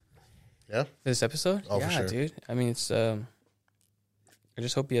Yeah. For this episode? Oh, yeah, for sure. dude. I mean, it's I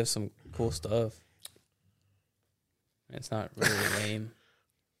just hope you have some cool stuff. It's not really lame.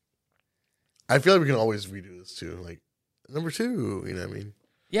 I feel like we can always redo this too. Like number 2, you know what I mean?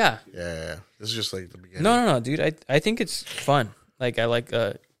 Yeah. Yeah. This is just like the beginning. No, dude. I think it's fun. Like I like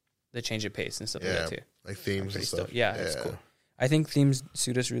the change of pace and stuff like that too. Like themes and stuff. Yeah, it's cool. I think themes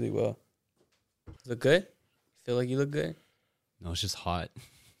suit us really well. Look good? Feel like you look good? No, it's just hot.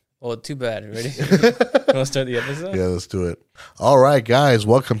 Well, too bad. Ready? Want to start the episode? Yeah, let's do it. All right, guys.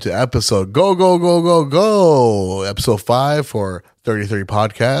 Welcome to episode go. Episode 5 for 3030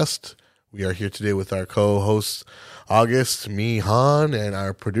 Podcast. We are here today with our co-hosts, August, me, Han, and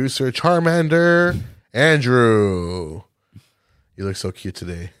our producer, Charmander, Andrew. You look so cute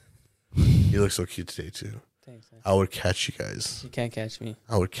today. You look so cute today, too. Thanks, man. I would catch you guys. You can't catch me.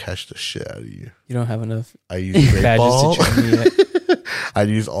 I would catch the shit out of you. You don't have enough I use Great badges Ball. to train me yet. I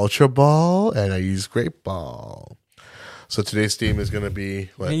use Ultra Ball, and I use Great Ball. So today's theme is going to be...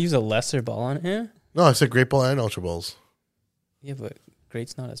 Can you use a lesser ball on it? No, I said Great Ball and Ultra Balls. Yeah, but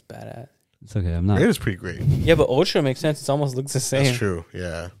Great's not as badass. It's okay. I'm not. Great is pretty great. Yeah, but Ultra makes sense. It almost looks the same. That's true,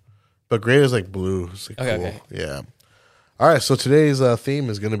 yeah. But Great is like blue. It's like Okay, cool. okay. Yeah. All right, so today's theme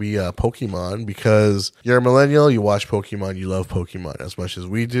is going to be Pokemon because you're a millennial, you watch Pokemon, you love Pokemon as much as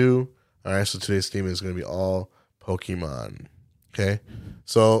we do. All right, so today's theme is going to be all Pokemon. Okay?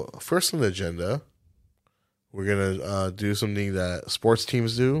 So first on the agenda, we're going to do something that sports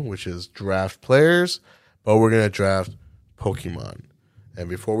teams do, which is draft players, but we're going to draft Pokemon. And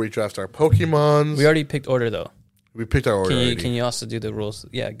before we draft our Pokemons... We already picked order, though. We picked our order already. Can you also do the rules?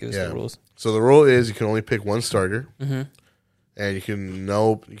 Yeah, give us the rules. So the rule is you can only pick one starter, Mm-hmm. and you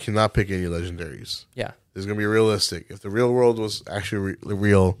cannot pick any legendaries. Yeah. It's gonna be realistic. If the real world was actually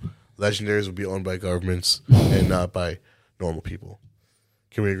real, legendaries would be owned by governments and not by normal people.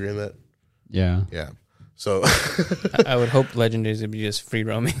 Can we agree on that? Yeah. Yeah. So I would hope legendaries would be just free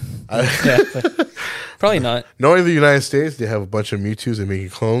roaming. I, Yeah, but probably not. knowing the United States, they have a bunch of Mewtwo's and making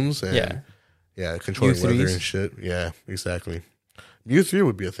clones. And Yeah. controlling weather Mew3s? and shit. Yeah, exactly. Mewtwo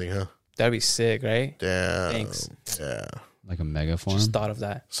would be a thing, huh? That'd be sick, right? Damn. Thanks. Yeah. Like a mega form. Just thought of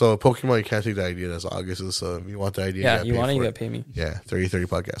that. So Pokemon, you can't take the idea that's August. So if you want the idea, Yeah, you want it, you it. gotta pay me. Yeah, 3030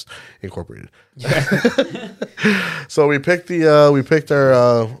 Podcast Incorporated. Yeah. So we picked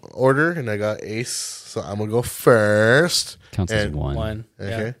our order, and I got Ace. So I'm gonna go first. Counts as and- one. One. Yeah.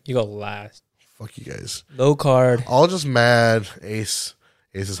 Okay. You go last. Fuck you guys. Low card. All just mad. Ace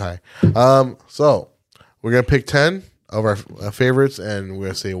is high. So we're gonna pick 10 of our favorites, and we're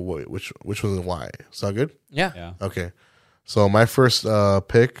gonna say which ones and why. Sound good? Yeah. Yeah. Okay. So my first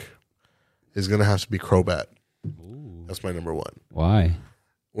pick is gonna have to be Crobat. Ooh. That's my number 1. Why?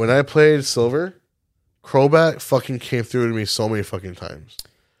 When I played Silver, Crobat fucking came through to me so many fucking times.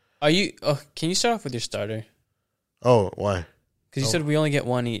 Can you start off with your starter? Oh, why? Because you said we only get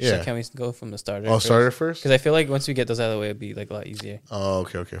one each. Yeah. So can we go from the starter? Oh, starter first? Because I feel like once we get those out of the way, it'd be like a lot easier. Oh,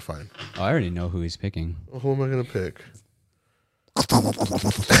 okay, fine. Oh, I already know who he's picking. Well, who am I gonna pick?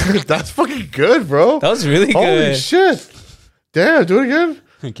 That's fucking good, bro. That was really Holy good. shit! Damn, do it again.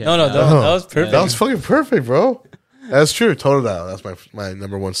 No, that was perfect. That was fucking perfect, bro. That's true. Totodile. That's my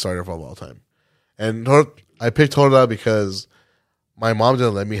number 1 starter of all time. And I picked Totodile because my mom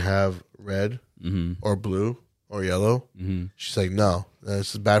didn't let me have red Mm-hmm. or blue or yellow. Mm-hmm. She's like, no,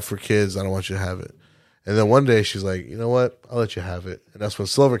 this is bad for kids. I don't want you to have it. And then one day she's like, you know what? I'll let you have it. And that's when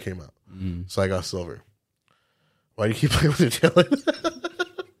Silver came out. Mm-hmm. So I got Silver. Why do you keep playing with your tail?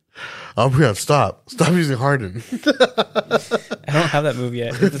 Brian, stop. Stop using Harden. I don't have that move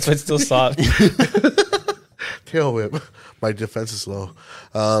yet. That's why it's still soft. Tail whip. My defense is low.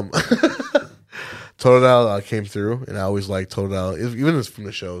 Totodile came through, and I always liked Totodile. Even from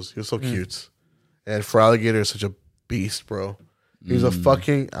the shows. He was so cute. And for alligator, is such a beast, bro. He's a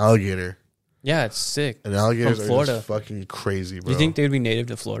fucking alligator. Yeah, it's sick. And alligators From are Florida. just fucking crazy, bro. Do you think they would be native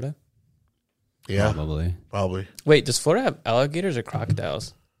to Florida? Yeah, Probably. probably. Wait, does Florida have alligators or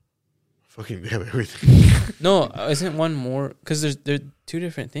crocodiles? Fucking damn everything. No, isn't one more? Because they're two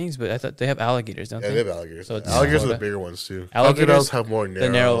different things, but I thought they have alligators, don't Yeah, they? they have alligators. So it's alligators are the Florida. bigger ones too. Alligators, Crocodiles have more narrow. The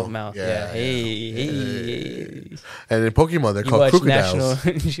narrow mouth. Yeah. Yeah. Hey. And in Pokemon, they're You called watch crocodiles.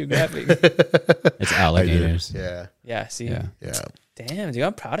 National Geographic. It's I do. alligators. Yeah, Yeah, see? Yeah. yeah. Damn, dude,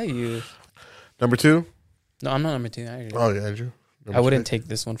 I'm proud of you. Number 2. No, I'm not number 2. I agree. Oh, yeah, Andrew. Number I wouldn't two. take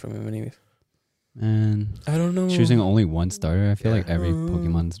this one from him anyway. And I don't know. choosing only one starter, I feel Yeah. like every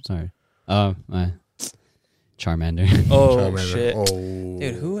Pokemon's sorry. Charmander. Oh, Charmander. shit. Oh,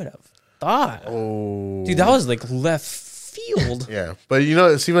 Dude, who would have thought? Oh, Dude, that was like left field. yeah. But you know,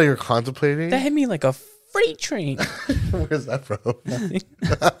 it seemed like you're contemplating. That hit me like a freight train. Where's that from?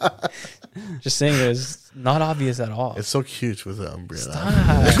 Just saying, it was not obvious at all. It's so cute with the umbrella.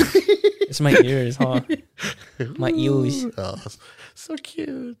 Stop. It's my ears, huh? My ears. Oh, so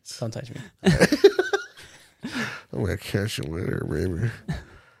cute. Don't touch me. I'm gonna catch you later, baby.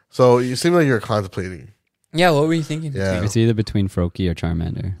 So you seem like you're contemplating. Yeah, what were you thinking? Yeah. It's either between Froakie or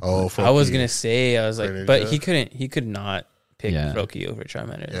Charmander. Oh, I was Froakie. gonna say, I was like, Greninja. but he could not pick Yeah. Froakie over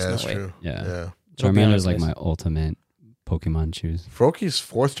Charmander. There's Yeah, no that's way. true. Yeah. Yeah. It'll be on Charmander his is like list. my ultimate Pokemon choose. Froakie's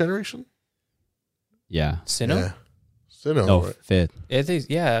 4th generation. Yeah. Sinnoh? Yeah. Sinnoh. No, right? 5th. It is,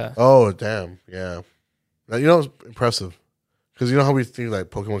 yeah. Oh damn. Yeah. Now, you know it's impressive because you know how we think like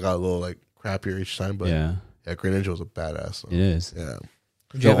Pokemon got a little like crappier each time, but yeah, Greninja was a badass. It is. Yeah.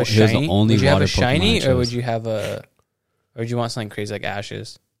 Would you have a He was the shiny? only Would you have water a shiny, Pokemon I or would chose. you have a, or would you want something crazy like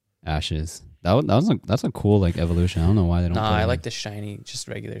Ashes? Ashes. That's a cool like evolution. I don't know why they don't. Nah, put I it like in. the shiny, just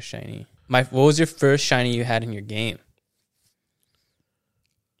regular shiny. What was your first shiny you had in your game?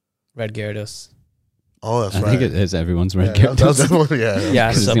 Red Gyarados. Oh, that's I right. think it is everyone's red Yeah, that was Gyarados. definitely, yeah. Yeah,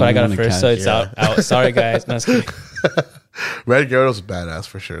 It's so, the but I only got one it to first, so catch. it's Yeah. out. Sorry, guys. No, it's kidding. Red Gyarados was badass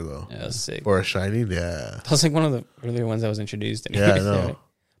for sure though. Yeah, that was sick. For a shiny, yeah. That was like one of the earlier ones that was introduced. Yeah, I know.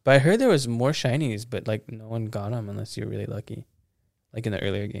 But I heard there was more shinies, but like no one got them unless you're really lucky. Like in the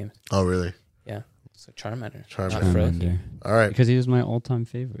earlier games. Oh really? So Charmander. Not Charmander. Froakie. Charmander. All right. Because he was my all-time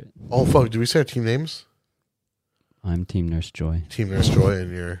favorite. Oh fuck! Did we say our team names? I'm Team Nurse Joy. Team Nurse Joy and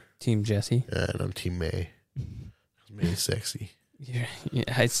your Team Jesse. and I'm Team May. May's sexy. Yeah,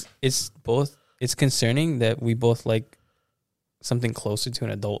 it's both. It's concerning that we both like something closer to an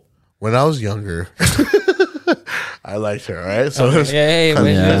adult. When I was younger, I liked her. Right? So Okay, it's- yeah, kind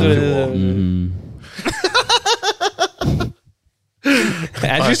of Yeah. usual. Mhm.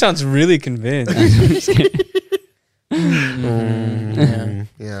 Andrew sounds really convinced. Yeah.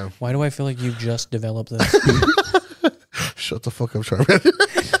 Yeah. Why do I feel like you just developed this? Shut the fuck up,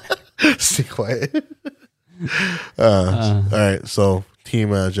 Charmander. Stay quiet. All right. So,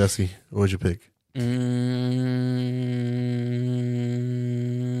 Team Jesse, what would you pick?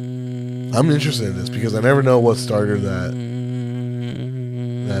 I'm interested in this because I never know what starter that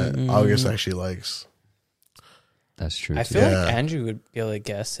August actually likes. That's true. I too. feel Yeah. like Andrew would be able to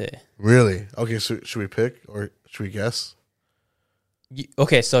guess it. Really? Okay. So, should we pick or should we guess?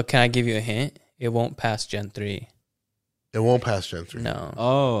 Okay, so can I give you a hint? It won't pass Gen 3. It won't pass Gen 3. No.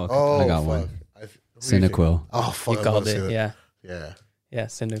 Oh, okay. Oh, I got fuck. one. Who do you think? Cyndaquil. Oh, fuck. You I was called about to say it. that. Yeah. Yeah. Yeah,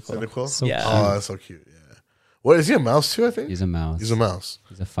 Cyndaquil. Cyndaquil? So Yeah. Oh, that's so cute. Yeah. What is he a mouse too? I think He's a mouse. he's a mouse.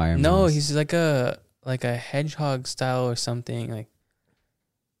 He's a fire No, mouse. he's like a hedgehog style or something, like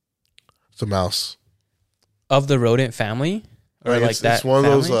It's a mouse. of the rodent family, or like it's, that. it's one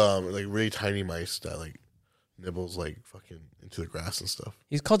of family? those like really tiny mice that like nibbles like fucking into the grass and stuff.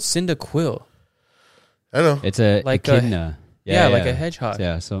 He's called Cyndaquil. I know. It's a like a- echidna. Yeah, like a hedgehog.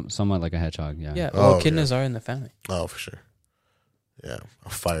 Yeah, so somewhat like a hedgehog. Yeah. Yeah, Oh, well, okay. echidnas are in the family. Oh, for sure. Yeah, a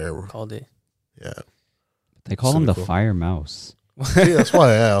fire. Called it. Yeah, They call him the Cyndaquil. fire mouse. see, that's why.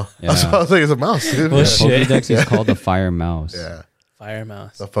 Yeah, that's Yeah. why I was like, it's a mouse. Dude. Well, yeah. shit. Pokédex is called the fire mouse. Yeah, Fire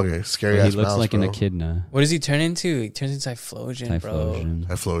mouse. it's a fucking scary But he ass looks mouse. like bro. an echidna. What does he turn into? He turns into Typhlosion, bro. Typhlosion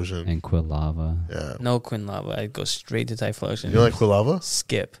Typhlosion. and Quilava. Yeah, No Quinlava. I'd go straight to Typhlosion. you like Quilava?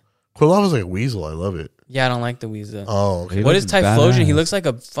 Skip. Quilava's like a weasel. I love it. Yeah, I don't like the Weasel. Oh, okay. He What is looks Typhlosion? He badass. looks like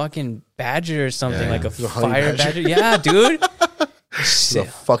a fucking badger or something, Yeah. like a He's a honey fire badger. badger. Yeah, dude. He's a Shit.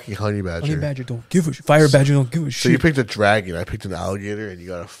 fucking honey badger. Honey badger don't give a shit. Fire badger don't give a So you shit. picked a dragon. I picked an alligator, and you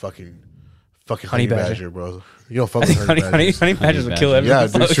got a fucking honey Honey badger. badger. bro. You don't fuck I with think honey badgers. honey badgers would kill badger.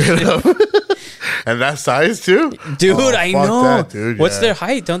 everyone. Yeah, dude, straight up. And that size too, Dude, Oh, I fuck know. that, dude, What's yeah. their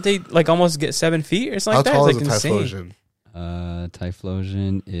height? Don't they like almost get 7 feet or something How like that? tall It's is like a insane. Typhlosion?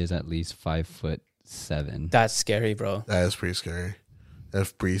 Typhlosion is at least 5'7". That's scary, bro. That is pretty scary. And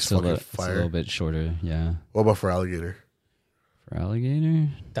if breeze It's a, fucking it's a fire. little bit shorter. Yeah. What about for alligator? For alligator,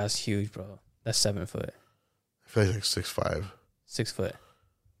 That's huge, bro. That's 7 foot, I feel like 6'5". 6 foot,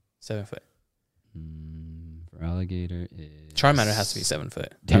 7 foot. for alligator is Charmander has to be 7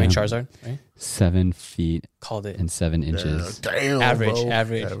 foot. I mean Damn. Charizard, right? 7 feet Called it. and 7 inches. Damn. Average, bro.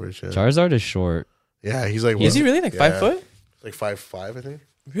 average. Yeah. Charizard is short. Yeah, he's like. Is he what? really like 5 foot? Like 5'5", I think.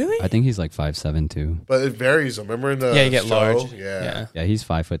 Really? I think he's like 5'7" too. But it varies. Remember in the Yeah, you get show? large. Yeah. Yeah, he's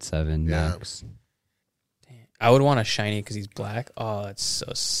 5'7" Yeah. max. I would want a shiny because he's black. Oh, that's so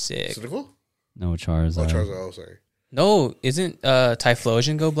sick. Cyndaquil? No Oh, Charizard. Charizard. Oh, sorry. No, isn't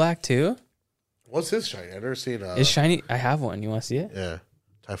Typhlosion go black too? What's his shiny? I've never seen. It's shiny. I have one. You want to see it? Yeah,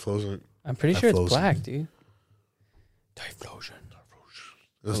 Typhlosion. I'm pretty sure Typhlosion. it's black, dude. Typhlosion.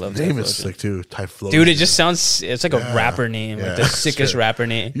 This I love name is Typhlosion. sick too. Typhlosion. Dude, it just sounds. It's like Yeah. a rapper name, Yeah, like the sickest sure. rapper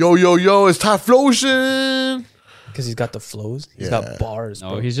name. Yo, it's Typhlosion. Because he's got the flows. He's Yeah. got bars. No,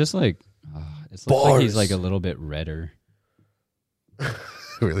 bro. he's just like It looks like he's Bars. like a little bit redder.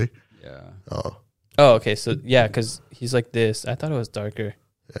 Really? Yeah. Oh, Oh, okay. So yeah, because he's like this. I thought it was darker.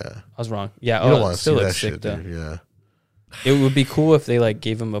 yeah. I was wrong. Yeah. You don't Oh, want it to see still that looks sick shit, though. dude. Yeah. It would be cool if they like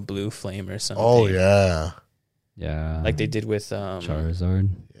gave him a blue flame or something. Oh yeah. Yeah. Like they did with Charizard.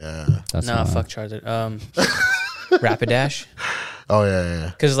 Yeah. That's nah, not- fuck Charizard. Rapidash. Oh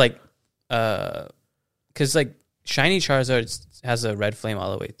yeah. Because like shiny Charizard has a red flame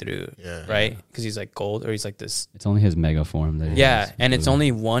all the way through, Yeah. right? Because he's like gold, or he's like this. It's only his mega form. That Yeah, is and it's blue.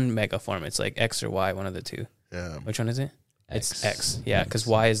 only one mega form. It's like X or Y, one of the two. Yeah. Which one is it? It's X. X. Yeah, because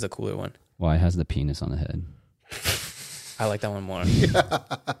Y is the cooler one. Y has the penis on the head. I like that one more.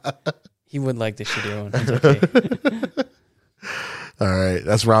 He would like the shittier one. It's okay. All right,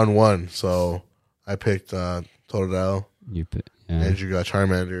 that's round one. So I picked Totodile, You put and you got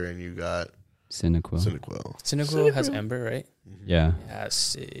Charmander, and you got Cyndaquil. Cyndaquil. Cyndaquil has Ember, right? Yeah. Yeah,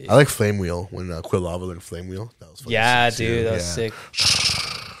 sick. I like Flame Wheel when Quilava learned Flame Wheel. That was fucking Yeah, sick, dude, too. that was Yeah. sick.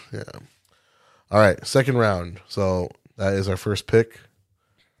 Yeah. All right, second round. So that is our first pick.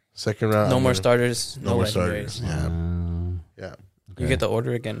 Second round. No I'm more gonna- starters. No No more legendaries. starters. Yeah. Yeah. You get the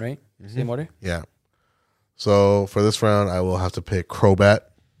order again, right? Same order? Yeah. So for this round, I will have to pick Crobat.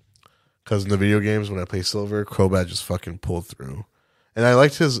 Because in the video games, when I play Silver, Crobat just fucking pulled through. And I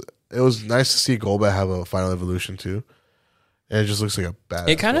liked his. It was nice to see Golbat have a final evolution too. And it just looks like a bad.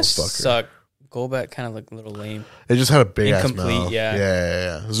 It kind of sucked. Golbat kind of looked a little lame. It just had a big ass Incomplete, mouth. yeah.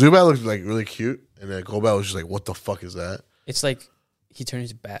 Yeah. Zubat looked like really cute, and then Golbat was just like, "What the fuck is that?" It's like he turned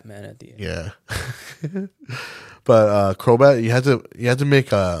into Batman at the end. Yeah. But Crobat, you had to make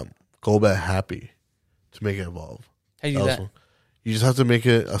Golbat happy to make it evolve. How do you do that? You just have to make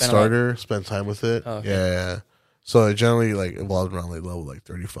it a Spend a starter, spend time with it. Oh, okay. Yeah. So it generally like evolved around like level like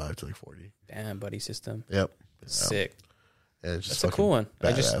 35 to like 40. Damn, buddy system. Yep. Sick. And it's just That's a cool one.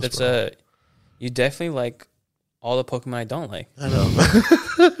 badass, That's bro. you definitely like all the Pokemon I don't like. I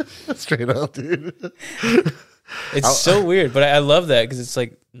know. Straight up, dude. It's so weird, but I love that because it's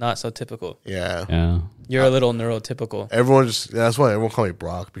like not so typical. Yeah. Yeah. You're a little neurotypical. Everyone just that's why everyone call me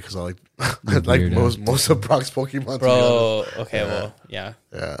Brock because I like I You're like weird, most of Brock's Pokemon. Bro, okay, Yeah. well, yeah.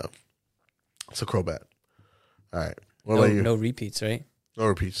 Yeah. It's a Crobat. All right. What No, about you? no repeats, right? No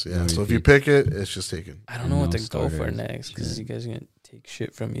repeats. Yeah. No so if you repeats. pick it, it's just taken. I don't know what No to go for starters. next because Shit. you guys are going to take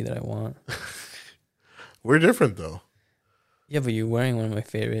shit from me that I want. We're different though. Yeah, but you're wearing one of my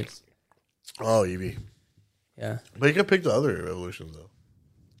favorites. Oh, Eevee. Yeah. But you can pick the other evolutions though.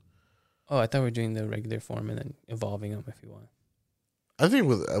 Oh, I thought we were doing the regular form and then evolving them if you want. I think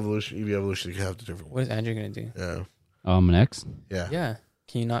with Eevee evolution, you can have the different What ones. is Andrew going to do? Yeah. Next. Yeah. Yeah.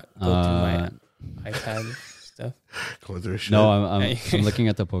 Can you not go through my iPad stuff? Going through shit. No, I'm Yeah. I'm looking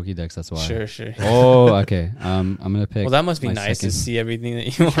at the Pokédex. That's why. Sure, sure. Oh, okay. I'm gonna pick. Well, that must be my nice to second- see everything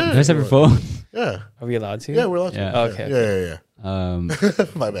that you want. You guys have your phone? Yeah. Are we allowed to? Yeah, we're allowed to. Yeah. Okay. Yeah. Um,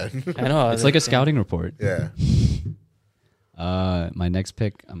 My bad. I know. I was it's like a thinking- scouting report. Yeah. My next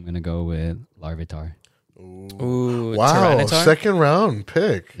pick, I'm gonna go with Larvitar. Ooh, Wow. Tyranitar? Second round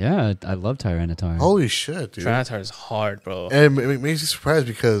pick. Yeah, I love Tyranitar. Holy shit, dude. Tyranitar is hard, bro. And it makes you surprised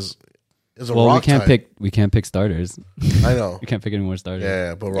because it's a well, rock we can't pick starters. I know. We can't pick any more starters.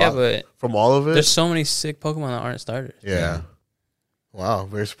 Yeah, but rock, Yeah, but from all of it. there's so many sick Pokemon that aren't starters. Yeah. Yeah. Wow,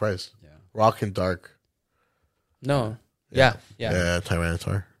 very surprised. Yeah. Rock and dark. No. Yeah. Yeah. Yeah,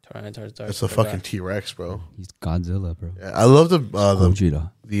 Tyranitar. Tyranitar's dark. It's a fucking T-Rex, bro. He's Godzilla, bro. Yeah, I love the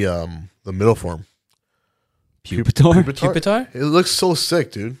Gojira. the middle form. Pupitar. Pupitar? It looks so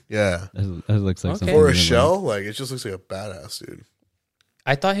sick, dude. Yeah. That looks like Okay. something. For a you would shell, like it just looks like a badass, dude.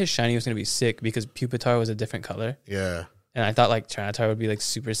 I thought his shiny was gonna be sick because Pupitar was a different color, Yeah. and I thought like Tyranitar would be like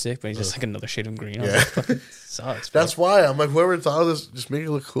super sick, but he's just like another shade of green. I was Yeah. like, fucking sucks. Bro. That's why I'm like, whoever thought of this, just make it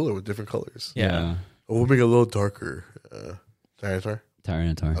look cooler with different colors. like. yeah. Or we'll make it a little darker. Tyranitar.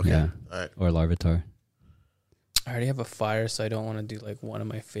 Tyranitar. Okay. Yeah. All right. Or Larvitar. I already have a fire, so I don't want to do like one of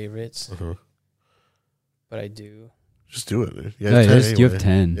my favorites, Uh-huh. but I do. Just do it, dude. Yeah, 10 you have anyway.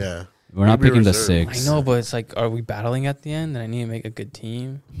 10. Yeah. We're not Maybe picking the reserve. I 6. know, but it's like, are we battling at the end? And I need to make a good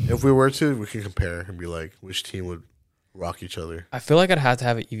team. If we were to, we can compare and be like, which team would rock each other. I feel like I'd have to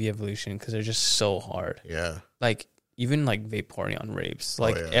have an EV evolution because they're just so hard. Yeah. Like even like Vaporeon rapes,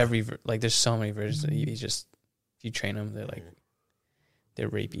 like yeah. like there's so many versions of EV. Just if you train them, they're like they're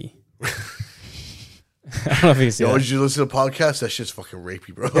rapey. I don't know if you can see Yo, that. did you listen to podcasts? That shit's fucking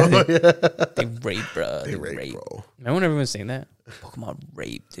rapey, bro. They rape, bro. They rape, bro. Remember when everyone was saying that? Pokemon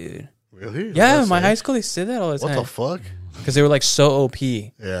rape, dude. Really? Yeah, What's in my that? high school they said that all the What the time fuck? because they were like so OP.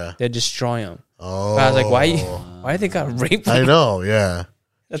 Yeah. They'd destroy them. Oh. But I was like, why they got raped? I know, yeah.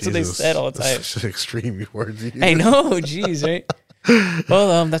 That's what they Jesus. said all the time. That's such extreme words. I know, jeez, right?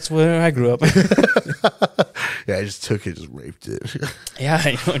 Well, that's where I grew up. Yeah, I just took it, just raped it. Yeah,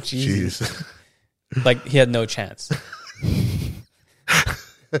 I know. Jesus. Jeez. Like he had no chance.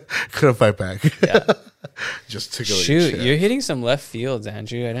 Couldn't fight back. Yeah. Just took it. Like Shoot, shit. you're hitting some left fields,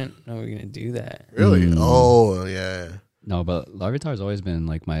 Andrew. I didn't know we were gonna do that. Really? Mm. Oh, yeah. No, but Larvitar's always been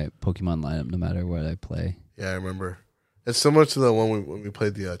like my Pokemon lineup, no matter where I play. Yeah, I remember. It's similar to the one when we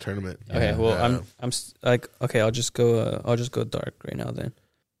played the tournament. Okay, well, Yeah. okay. I'll just go dark right now then.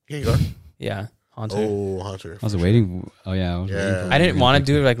 Gengar. Yeah, Haunter. Oh, Hunter. I was waiting. Oh yeah, I was Yeah. waiting for I didn't want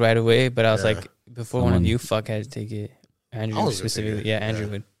to do it like right away, but I was Yeah. like, before one of Someone- you fuckheads take it, I Andrew was gonna specifically. take it. Yeah, Andrew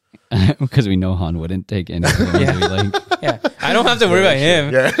Yeah. would. because we know Han wouldn't take anything. Yeah. Like, Yeah, I don't have to worry about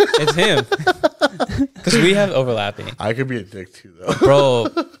him. Yeah. It's him. Because we have overlapping, I could be a dick too, though. bro.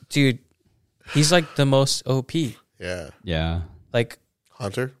 Dude, he's like the most OP. Yeah. yeah, Like,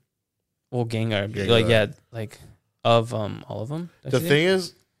 Hunter. well, Gengar. Gengar. Like, yeah, like of all of them. The thing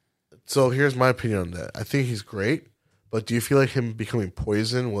is, so here's my opinion on that. I think he's great, but do you feel like him becoming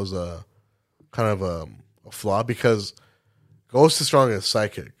poison was a kind of a flaw? Because Ghost is strong as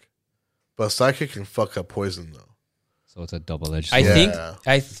Psychic, but Psychic can fuck up poison, though. so it's a double-edged. I sword. think Yeah.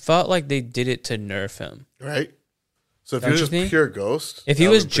 I felt like they did it to nerf him. Right? So if Don't you're you just think? pure Ghost. If he that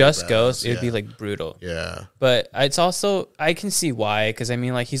was would be just badass. Ghost, it would be Yeah. like brutal. Yeah. But it's also, I can see why, because I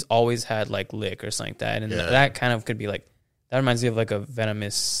mean, like, he's always had like lick or something like that, and Yeah. that kind of could be like, that reminds me of like a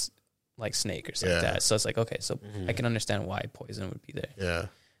venomous like snake or something like Yeah. that. So it's like, okay, so Mhm. I can understand why poison would be there. Yeah.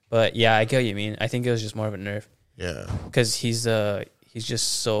 But yeah, I get what you mean. I think it was just more of a nerf Yeah. because he's just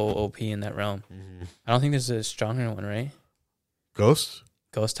so OP in that realm. Mhm. I don't think there's a stronger one, right? Ghost?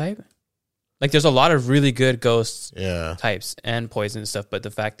 Ghost type. Like, there's a lot of really good ghost Yeah. types and poison and stuff, but the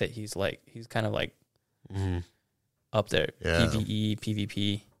fact that he's kind of like Mhm. up there, Yeah. PvE,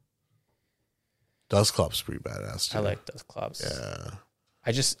 PvP. Dusclop's pretty badass, too. I like those clubs. Yeah.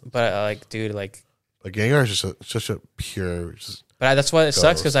 But I like, dude, like, Like Gengar is just such a pure, just, but that's why it sucks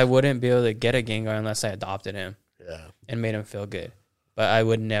Ghost. because I wouldn't be able to get a Gengar unless I adopted him yeah. and made him feel good. But I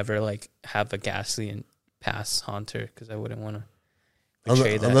would never like have a Ghastly and pass Haunter because I wouldn't want to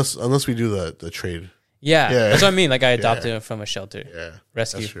betray that. Unless we do the trade. Yeah, Yeah. that's what I mean. Like, I adopted Yeah. him from a shelter. Yeah.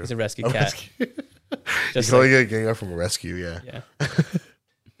 Rescue. That's true. He's a rescue A cat. rescue. You Just can only like, get a Gengar from a rescue, yeah. yeah.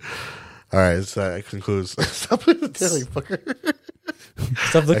 All right, so that concludes. Stop putting the daily fucker.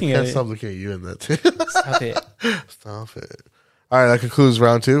 Stop looking I at can't it. stop looking at you in that too. Stop it. Stop it. All right, that concludes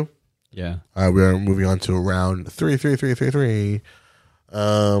round 2. Yeah. All right, we are moving on to round 3. You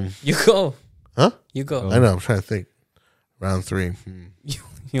go. Huh? You go. Oh. I know, I'm trying to think. Round 3.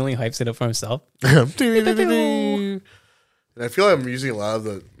 He only hypes it up for himself. And I feel like I'm using a lot of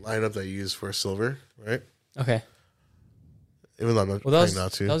the lineup that I use for silver, right? Okay. Even though I'm not Well, that trying was,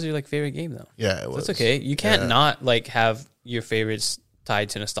 not to. that was your like favorite game though. Yeah, it was. That's okay. You can't Yeah. not like have your favorites tied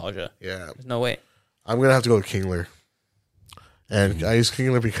to nostalgia. Yeah. There's no way. I'm going to have to go with Kingler. And I use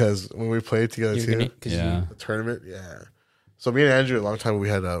Kingler because when we played together You're too, gonna, 'cause Yeah. the tournament, yeah. So me and Andrew, a long time we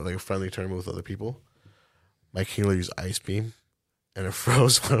had like a friendly tournament with other people. My Kingler used Ice Beam, and it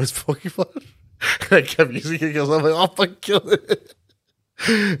froze one of his Pokemon. And I kept using it because I'm like, oh, fucking kill it.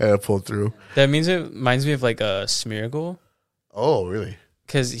 And I pulled through. that means it reminds me of like a Smeargle. Oh, really?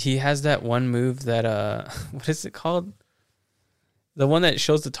 Because he has that one move that what is it called? The one that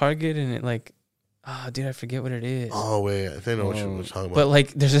shows the target and it like, dude, I forget what it is. Oh, wait. I think I know what you're talking about. But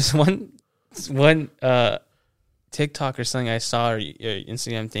like, there's this one TikTok or something I saw or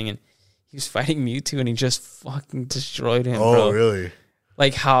Instagram thing, and he was fighting Mewtwo and he just fucking destroyed him, oh, bro. really?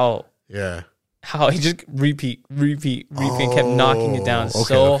 Like how Yeah. he just repeat, and kept knocking it down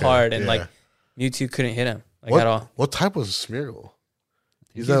so hard, and yeah. like Mewtwo couldn't hit him like what, at all. What type was Smeargle?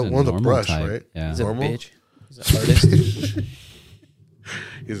 He's a that one with the normal brush, type. right? Yeah. He's a Normal? bitch. He's an artist.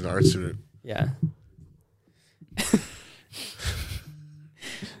 He's an art student. Yeah.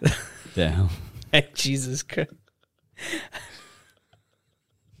 Damn. Jesus Christ.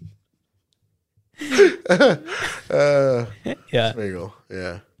 Yeah. Smeargle.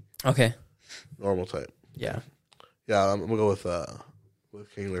 Yeah. Okay. Normal type. Yeah. Yeah, I'm gonna go with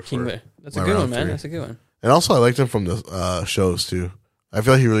Kingler. For, Kingler. That's a my good round one, man. 3. That's a good one. And also, I liked him from the shows too. I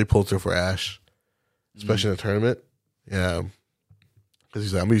feel like he really pulled through for Ash, especially in the tournament. Yeah, because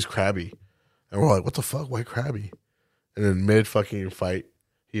he's like, I'm gonna use Krabby, and we're like, what the fuck? Why Krabby? And then mid fucking fight,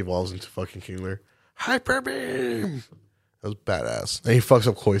 he evolves into fucking Kingler. Hyper Beam. That was badass. And he fucks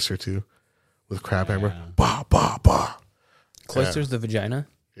up Cloyster too with Crab Hammer. Bah bah bah. Cloister's the vagina,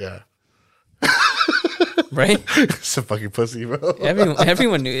 Yeah, right? it's a fucking pussy, bro.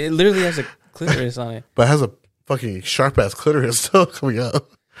 Everyone knew. It literally has a clitoris on it. But it has a fucking sharp ass clitoris still coming out.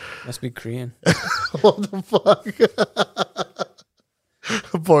 Must be Korean. What the fuck?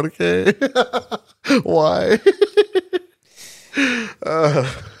 Porque. Why?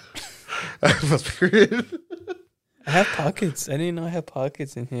 Must be weird. I have pockets. I didn't know I had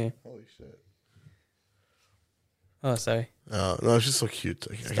pockets in here. Holy shit. Oh, sorry. Oh, no, it's just so cute.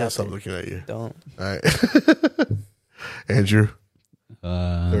 I can't stop looking at you. Don't. All right. Andrew,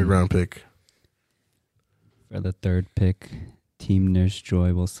 third round pick. For the third pick, Team Nurse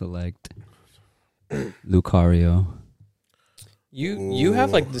Joy will select Lucario. You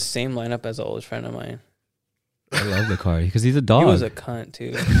have like the same lineup as an old friend of mine. I love Lucario because he's a dog. He was a cunt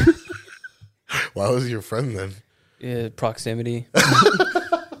too. Why was he your friend then? Yeah, proximity.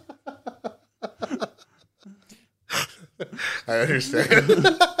 I understand.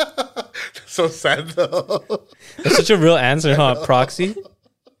 So sad though. That's such a real answer, huh? Proxy.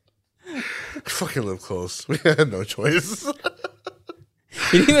 Fucking live close. We had no choice.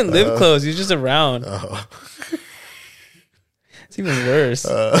 He didn't even live close. He was just around. Oh. It's even worse.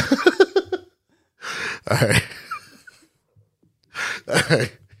 All right. All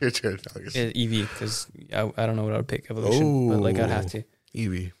right. Your turn, August. Yeah, Eevee, because I don't know what I would pick evolution, but like I'd have to.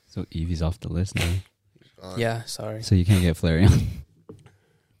 Eevee. So Eevee's off the list now. Yeah, sorry. So you can't get Flareon.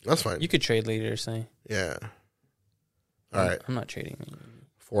 That's fine. You could trade later or something. Yeah. All right. I'm not trading.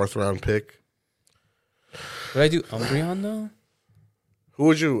 Fourth round pick. Would I do Umbreon though? Who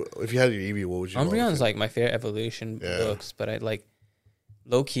would you, if you had your Eevee, what would you go Umbreon's with? like my favorite evolution books, but I like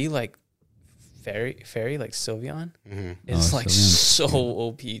low key like fairy like Sylveon. Mm-hmm. It's like Sylveon's so cute.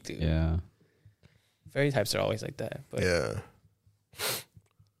 OP, dude. Yeah. Fairy types are always like that. But Yeah.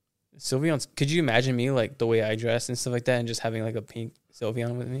 Sylveon's, could you imagine me like the way I dress and stuff like that and just having like a pink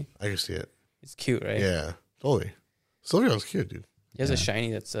Sylveon with me? I can see it. It's cute, right? Yeah. Totally. Sylveon's cute, dude. He has a Yeah.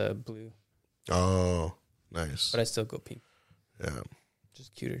 shiny that's blue, Oh, nice. but I still go pink. Yeah.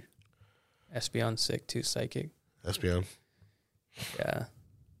 Just cuter. Espeon's sick too, psychic. Espeon. Yeah.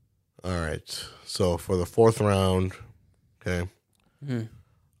 All right. So for the fourth round, okay, Mhm.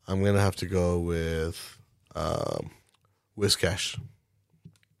 I'm going to have to go with Whiscash.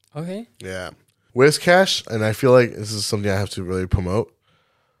 Okay. Yeah. Whiscash, and I feel like this is something I have to really promote.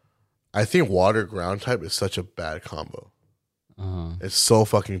 I think water ground type is such a bad combo. It's so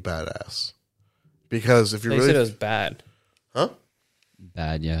fucking badass. Because if you They really said it was bad. Huh?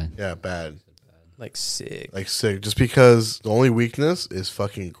 Bad, yeah. Yeah, bad. Like sick. Like sick. Just because the only weakness is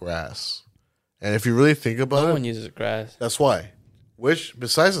fucking grass. And if you really think about No it, one uses grass. that's why. Which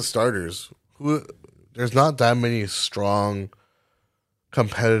besides the starters, there's not that many strong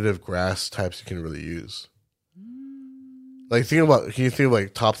competitive grass types you can really use. Like can you think of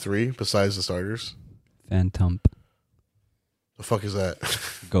like top 3 besides the starters? Phantump, The fuck is that?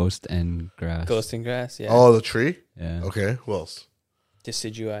 Ghost, and Grass. Ghost and grass, yeah. Oh, the tree? Yeah. Okay, who else?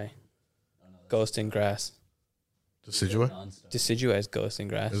 Decidueye. Ghost and grass. Decidua? Decidueye is ghost and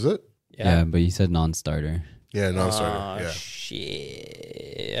grass. Is it? Yeah, but you said non-starter. Yeah, Oh, non-starter. Yeah.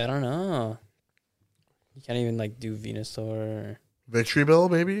 shit. I don't know. You can't even like do Venusaur. Victreebel,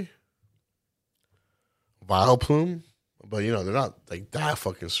 maybe? Vileplume? But they're not like that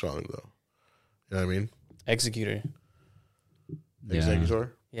fucking strong though. You know what I mean? Executor. Yeah.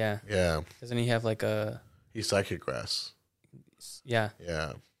 Executor? Yeah. Yeah. Doesn't he have like a... He's psychic grass. Yeah.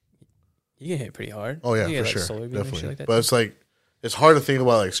 Yeah. He can hit pretty hard. Oh yeah, He can for get, like, sure. solar beam and shit Definitely. like that. But it's like it's hard to think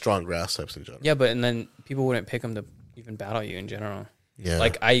about like strong grass types in general. Yeah, but and then people wouldn't pick him to even battle you in general. Yeah.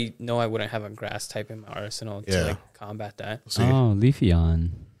 Like I know I wouldn't have a grass type in my arsenal to Yeah. like combat that. See? Oh,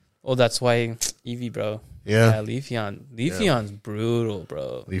 Leafeon. Well, that's why Eevee, bro. Yeah. Yeah, Leafeon. Leafeon's brutal,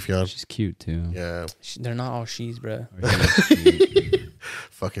 bro. Leafeon. She's cute too. Yeah. They're not all she's, bro. Or he's cute.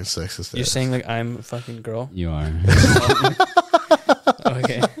 Fucking sexist. You're ass. saying like I'm a fucking girl? You are.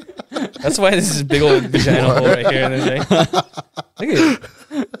 Okay. That's why this is a big old vagina hole right here. And there's like, look at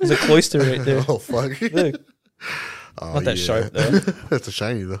it. There's a cloister right there. Oh fuck. Look. Oh, Not that yeah. sharp, though. That's a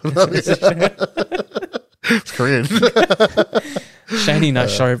shiny though. It's Korean. Shiny, not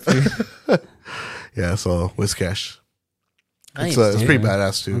sharp. Dude. Yeah, so Whiscash. Nice, It's dude. pretty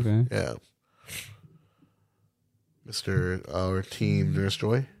badass too. Okay. Yeah. Mr. Our team Nurse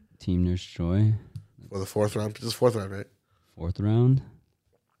Joy Team Nurse Joy. for the fourth round. This is fourth round, right? Fourth round.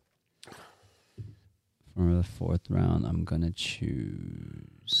 For the fourth round, I'm gonna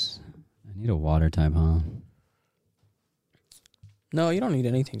choose. I need a water type, huh? No, you don't need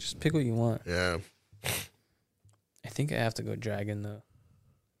anything. Just pick what you want. Yeah. I think I have to go dragon, though.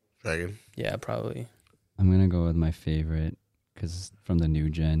 Dragon. Yeah, probably. I'm gonna go with my favorite because from the new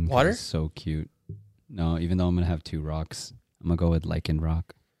gen. 'cause Water? It's so cute. No, even though I'm gonna have 2 rocks, I'm gonna go with Lycan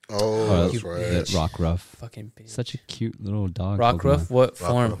Rock. Oh, that's you right. bitch. Rock Ruff. Fucking bitch. Such a cute little dog. Rock Pokemon. Ruff? What Rock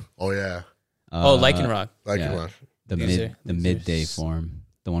form? Rock. Oh yeah. Oh, Lycanroc. Like Yeah. Rock. the Loser. midday Losers. form,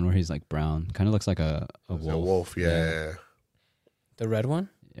 the one where he's like brown, kind of looks like a It's wolf. a wolf, yeah. The red one?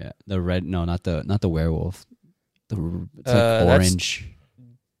 Yeah, the red. No, not the werewolf. It's like That's orange.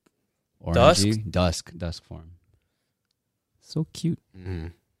 Dusk? Orangey? Dusk form. So cute. Mm-hmm.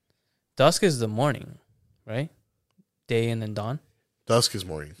 Dusk is the morning, right? Day and then dawn. Dusk is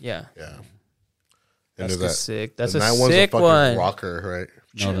morning. Yeah. Yeah. And Dusk there's is sick. That's the a night one's sick fucking one. rocker, right?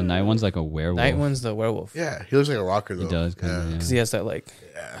 No, the night one's like a werewolf. Night one's the werewolf. Yeah, he looks like a rocker though. He does kind of. Because he has that like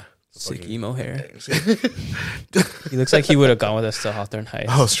Yeah. sick Fucking emo hair. bangs. He looks like he would have gone with us to Hawthorne Heights.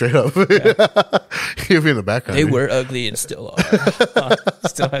 Oh, straight up. He'll be in the background. They dude. were ugly and still are.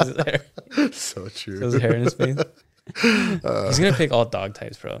 Still has his hair. So true. Still has his hair in his face. He's gonna pick all dog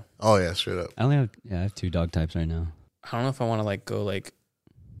types, bro. Oh yeah, straight up. I only have I have 2 dog types right now. I don't know if I want to like go like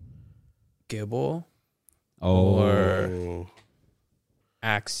Gibble Oh, or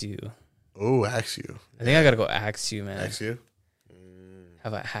Axew. Oh, Axew. I think I gotta go Axew, man. Axew. How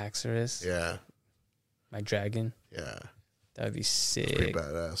about Haxorus? Yeah, My dragon. yeah. That would be It's pretty sick.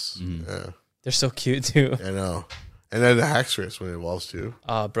 badass. Mhm. Yeah, They're so cute too. I know. And then the Haxorus when it evolves too.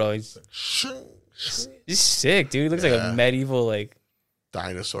 Oh, bro, he's sick, dude. He looks like Yeah. a medieval like.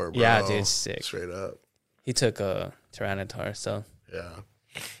 Dinosaur, bro. Yeah, dude, it's sick. Straight up. He took a Tyranitar, so Yeah.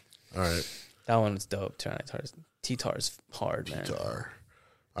 All right. that one was dope. T-Tar's hard, man. Guitar.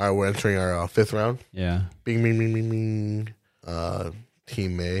 All right, we're entering our 5th round. yeah. Bing, bing, bing, bing, bing.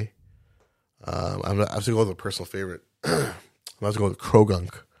 Team May. I have to go with a personal favorite. I'm about to go with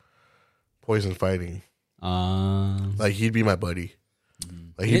Krogunk. Poison fighting. Like he'd be my buddy.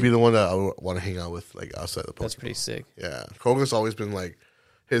 Like he'd be the one that I would want to hang out with, like outside the Pokemon. That's pretty sick. Yeah, Krogunk's always been like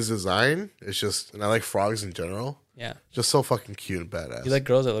his design. It's just, and I like frogs in general. Yeah. Just so fucking cute and badass. You like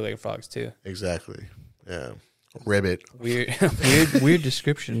girls that look like frogs too. Exactly. Yeah. Ribbit. Weird, weird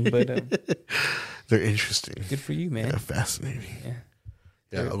description, but They're interesting. good for you, man. Yeah, fascinating. Yeah.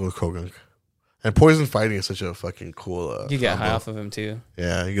 Yeah, I'll go with Krogunk. And poison fighting is such a fucking cool. You get high combo. off of him too.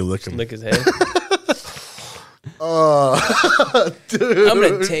 Yeah, you can lick him. Lick his head. Oh, dude. I'm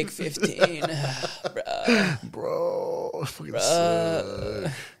gonna take 15, bruh. Bro, fucking Bruh.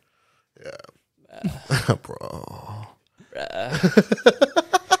 sick. Yeah. Bro.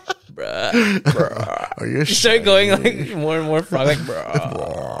 Bruh. Are you You start going like more and more frog, like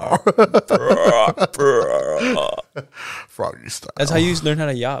bruh. Froggy style? That's how you learn how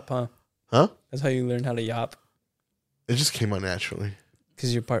to yop, huh? Huh? That's how you learn how to yop, It just came out naturally.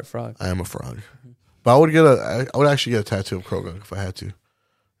 because you're part frog. I am a frog. But I would actually get a tattoo of Krogunk if I had to.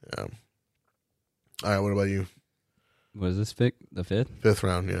 Yeah. All right, what about you? What is this pick? The 5th? 5th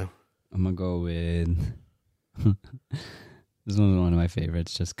round, yeah. I'm gonna go with. This one's one of my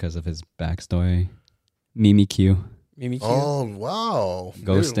favorites, just because of his backstory. Mimikyu. Mimikyu. Oh, wow.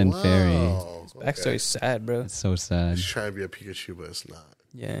 Ghost and Fairy. Backstory's sad, bro. It's so sad. He's trying to be a Pikachu, but it's not.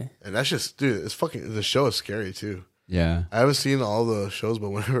 Yeah. And that's just, dude, it's fucking, the show is scary too. Yeah. I haven't seen all the shows, but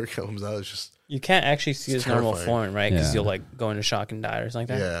whenever it comes out, it's just, You can't actually see his It's normal terrifying. form, right? Because Yeah. you'll like go into shock and die or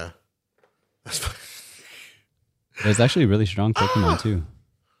something like that. yeah. That's There's actually really strong Pokemon too.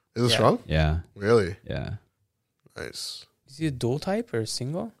 Is it Yeah. strong? Yeah. Really? Yeah. Nice. Is he a dual type or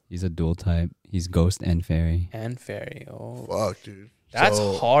single? He's a dual type. He's Ghost and Fairy. And fairy. Oh, Fuck, dude. that's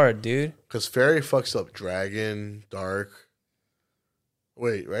hard, dude. Because Fairy fucks up Dragon, Dark.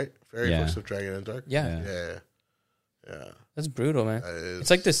 Wait, right? Fairy Yeah. fucks up Dragon and Dark? Yeah, Yeah. Yeah. Yeah. that's brutal, man. That is. It's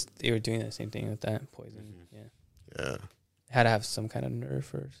like this. They were doing the same thing with that poison. Yeah, Yeah. had to have some kind of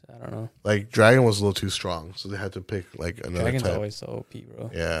nerf or I don't know. Like, Dragon was a little too strong, so they had to pick, like, another Dragon's type. always so OP, bro.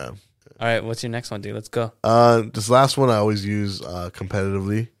 Yeah. All right, what's your next one, dude? Let's go. This last one I always use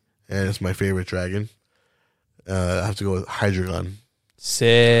competitively, and it's my favorite dragon. I have to go with Hydreigon.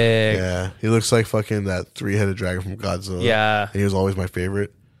 Sick. Yeah, he looks like fucking that 3-headed dragon from Godzilla. Yeah. And he was always my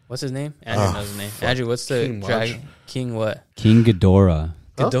favorite. What's his name? Andrew knows his name. Andrew, what's the King dragon? King what? King Ghidorah.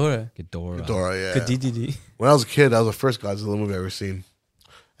 Huh? Ghidorah. Ghidorah. Ghidorah, yeah. Ghidorah. When I was a kid, that was the first Godzilla movie I ever seen.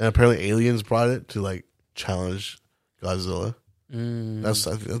 And apparently aliens brought it to, like, challenge Godzilla. I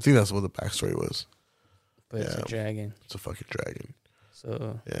think that's what the backstory was. But it's a Yeah. dragon. It's a fucking dragon.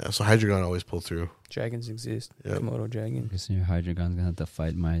 So Yeah, so Hydreigon always pulled through. dragons exist. Yep. Komodo dragon. Guess your Hydreigon's gonna have to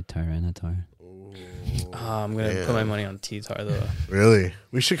fight my Tyranitar. I'm gonna put my money on T-Tar though. Really?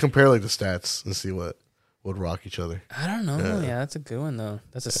 We should compare, like, the stats and see what would rock each other. I don't know. Yeah. Yeah, that's a good one though.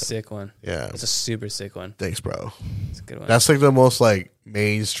 That's a sick one. Yeah. That's a super sick one. Thanks, bro. That's a good one. That's like the most like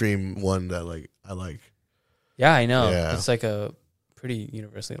mainstream one that like I like. Yeah, I know. Yeah. It's like a pretty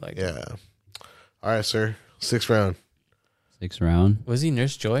universally liked. Yeah. All right, sir. 6th round. 6th round. Was he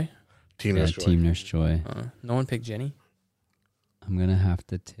Nurse Joy? Team Yeah, Nurse Joy. Team Nurse Joy. No one picked Jenny. I'm gonna have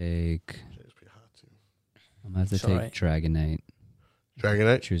to take. It's pretty hot, too. I'm gonna have to It's take alright. Dragonite.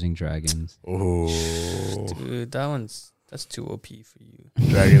 Dragonite. Choosing dragons. Oh, Dude, that's too OP for you.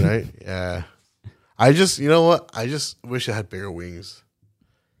 Dragonite. Yeah. I just, you know what? I just wish it had bigger wings.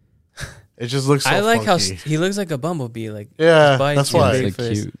 It just looks. So I like funky. how he looks like a bumblebee. Like Yeah, his body's that's too why. big Like for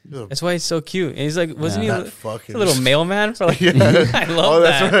his- cute. That's why he's so cute. And he's like, wasn't Yeah. he That a fucking little mailman for like? Yeah. I love Oh,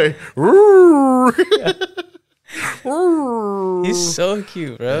 that. that's right. He's so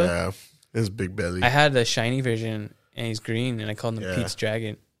cute, bro. Yeah, his big belly. I had the shiny version, and he's green, and I called him Yeah. Pete's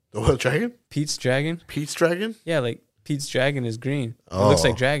Dragon. The what dragon? Pete's Dragon? Pete's dragon? Yeah, like Pete's Dragon is green. It looks Oh.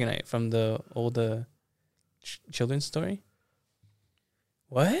 like Dragonite from the old children's story.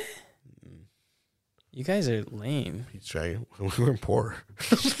 What? You guys are lame. Pete's dragon. We were poor.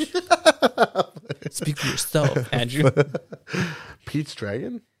 Speak for yourself, Andrew. Pete's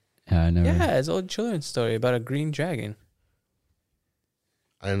dragon? Yeah, I never. Yeah, it's an old children's story about a green dragon.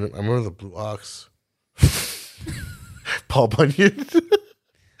 I remember the blue ox. Paul Bunyan.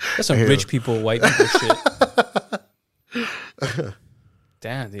 That's some Yeah. rich people, white people shit.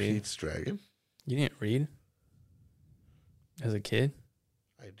 Damn, dude. Pete's dragon? You didn't read as a kid?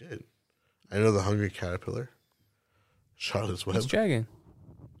 I did. I know the hungry caterpillar. Charlotte's Web. Pete's Dragon.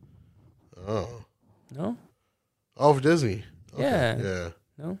 Oh. No? Oh, for Disney. Yeah. Yeah.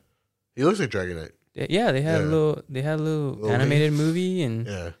 No? He looks like Dragonite. Yeah, they had Yeah. a little Little animated movie, and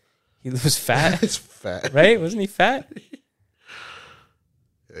Yeah. he was fat, It's fat. right? Wasn't he fat?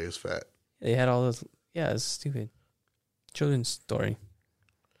 Yeah, he was fat. They had all those. Yeah, it's stupid. Children's story.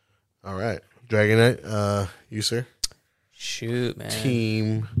 All right. Dragonite, you, sir? Shoot, man.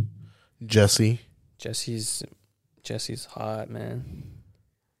 Team Jesse. Jesse's hot, man.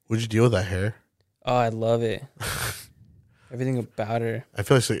 Would you deal with that hair? Oh, I love it. Everything about her. I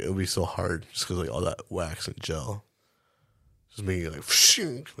feel like it would be so hard just because like all that wax and gel. Just making it like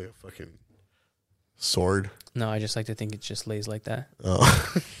a fucking sword. No, I just like to think it just lays like that.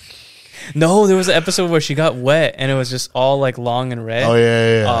 Oh, No, there was an episode where she got wet and it was just all like long and red. oh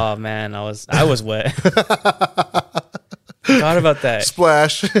yeah, yeah. Oh man, I was wet. Forgot about that.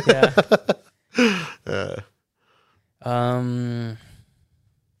 Splash. Yeah. Yeah.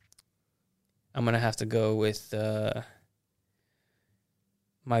 I'm gonna have to go with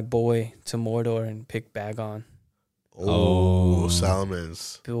my boy to Mordor and pick Bagon. Oh, Oh.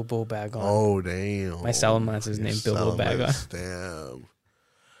 Salamence. Bilbo Bagon. Oh, damn. My Salamence is named Bilbo Salamence, Damn.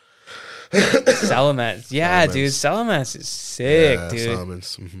 Salamence. Yeah, Salamence. dude. Salamence is sick, Yeah, dude.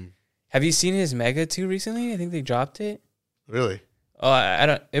 Salamence. Mhm. Have you seen his Mega 2 recently? I think they dropped it. Really? Oh, I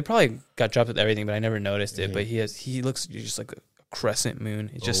don't. It probably got dropped with everything, but I never noticed it. Mhm. But he looks just like a crescent moon.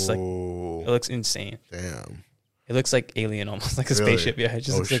 It's just like oh, it looks insane. damn. It looks like alien, almost like a Really? spaceship. Yeah, it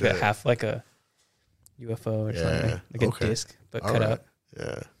just Oh, looks like shit. a half like a UFO or Yeah, something, like a okay. disc, but All cut right. up.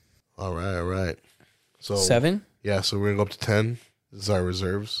 Yeah. All right, all right. So 7. yeah, so we're gonna go up to 10. This is our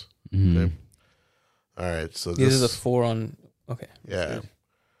reserves. Mhm. Okay. All right, so These this are the 4 on. Okay. yeah.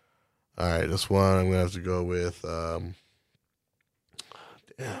 All right, this one I'm gonna have to go with.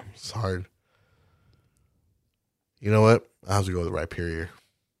 Damn, it's hard. You know what? I have to go with Rhyperior.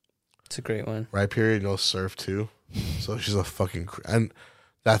 It's a great one. Rhyperior knows Surf too, so she's a fucking and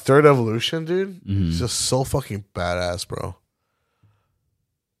that third evolution, dude. Mhm. It's just so fucking badass, bro.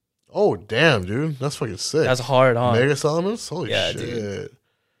 Oh damn, dude, that's fucking sick. That's hard on. Mega Salamence? Holy Yeah, shit. dude.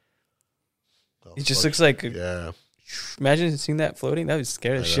 Oh, It just fuck. looks like. Yeah. Imagine seeing that floating. That would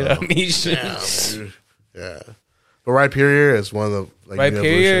scare the I shit know. out of me. Damn, dude. Yeah. But Rhyperior is one of the like new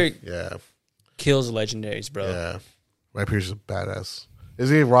Rhyperior- evolution. Yeah. Kills legendaries, bro. Yeah. Rhyperior's a badass.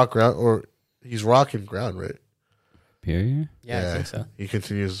 Isn't he rock ground or he's rocking ground, right? Superior? Yeah, I think so. He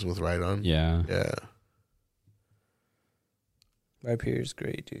continues with Rhydon. Yeah. Yeah. Rhyperier's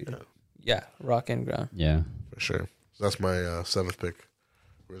great, dude. Yeah. Yeah, rock and ground. Yeah. For sure. So that's my 7th pick.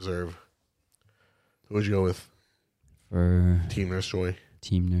 Reserve. Who would you go with? For Team Nurse Joy.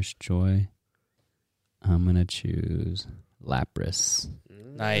 Team Nurse Joy, I'm going to choose Lapras.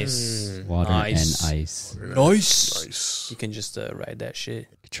 Nice. Water Nice. and ice. Nice. Nice. You can just ride that shit.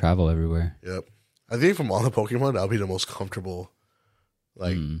 Could travel everywhere. Yep. I think from all the Pokemon, that'll be the most comfortable,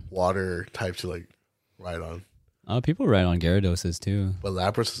 like, water type to, like, ride on. People ride on Gyarados too. But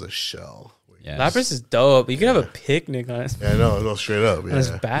Lapras is a shell. Yeah. Lapras is dope. You could have a picnic on his, Yeah, I know. No, straight up. on his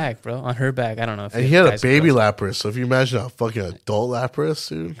Yeah. back, bro. On her back. I don't know. If And he had a guys- baby Lapras. So if you imagine a fucking adult Lapras,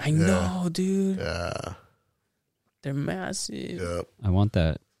 dude. I know, dude. Yeah. They're massive. Yep. I want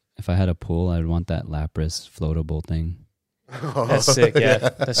that. If I had a pool, I'd want that Lapras floatable thing. That's sick. Yeah,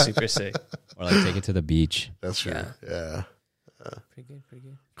 that's super sick. Or like take it to the beach. That's true. Yeah. Yeah. Pretty good. Pretty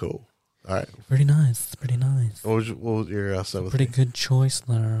good. Cool. All right. Pretty nice. Pretty nice. What was your 7th? Pretty good choice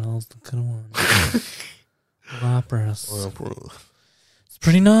there. That was the good one. Lapras. Lapras. It's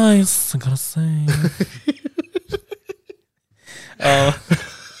pretty nice, I gotta say.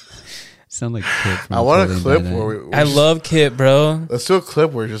 Sound like Kit from I want a Napoleon clip Dynamite. where we I love Kit, bro. let's do a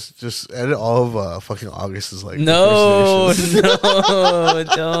clip where just edit all of fucking August's like No,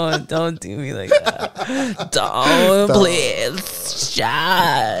 impersonations. no, don't do me like that. Don't, please,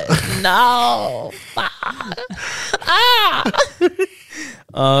 shut. No.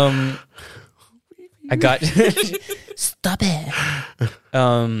 I got. Stop it.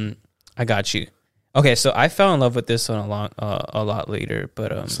 I got you. Okay, so I fell in love with this one a lot later,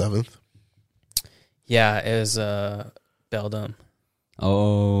 but 7th. yeah, it was Beldum.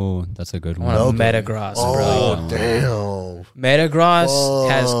 Oh, that's a good I one. want a Beldum. Metagross, Oh bro. damn! Metagross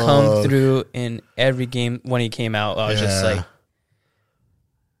has come Fuck. through in every game when he came out. I was just like,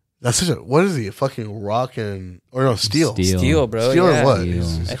 that's such a what is he? A fucking rock and or no steel? Steel, bro. Steel yeah. and what? Steel.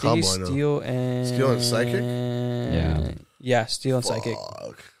 It's I a think combo, he's I know. Steel and Steel and Psychic? Yeah. Yeah, Steel and Psychic.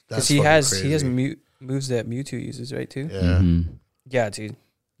 Fuck. Because That's he fucking has crazy. moves that Mewtwo uses, right? Too. Yeah. Mhm. Yeah, dude.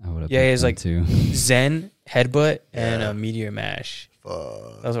 I would have. Yeah, he's like- too. Zen, Headbutt, and Yeah. a Meteor Mash.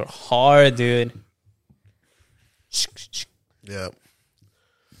 Fuck. Those were hard, dude. Yeah. Yeah,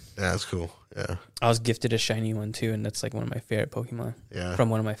 that's cool. Yeah. I was gifted a shiny one too, and that's like one of my favorite Pokemon Yeah. from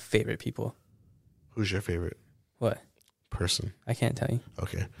one of my favorite people. Who's your favorite What? person? I can't tell you.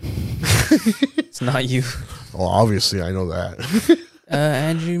 Okay. It's not you. Well, obviously I know that.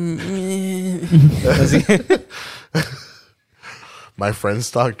 Andrew. Was he- My friend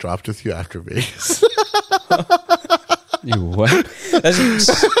stock dropped with you after Vegas. You what? That's,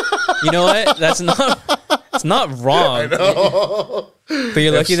 you know what? That's not. It's not wrong. No. But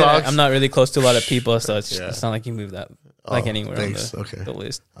you're If lucky that socks- I'm not really close to a lot of people, so it's Yeah. not like you move that like Oh, anywhere thanks. on Okay. the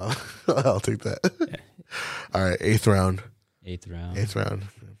list. I'll take that. All right, 8th round. 8th round. 8th round.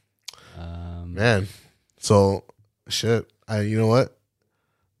 Um, Man. So shit. You know what?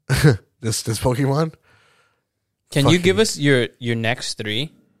 this Pokemon? Can you give Fucking- us your next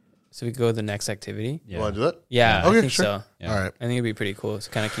three, so we go to the next activity? yeah. You want to do that? Yeah, Okay, I think sure. so. Yeah. All right. I think it'd be pretty cool to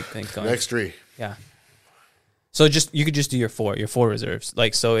kind of keep things going. Next 3. Yeah. So you could just do your four reserves,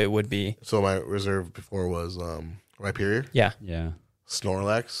 like so it would be So my reserve before was Rhyperior, yeah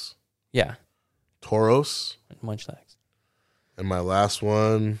Snorlax, yeah Tauros, Munchlax. and my last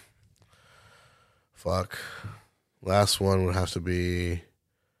one. Last one would have to be.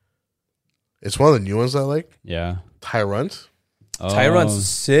 It's one of the new ones I like. Yeah. Tyrunt. Oh, Tyrunt's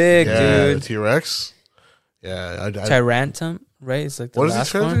sick, Yeah, dude. T-Rex. Yeah, I Tyrantum, right? It's like the what is it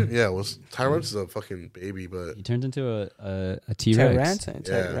last turned one. into? Yeah, Tyrunt's a fucking baby, but He turned into a T-Rex.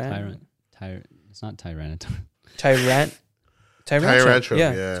 Tyrantum. Yeah. It's not Tyranitar. Tyrantrum. Tyrantrum,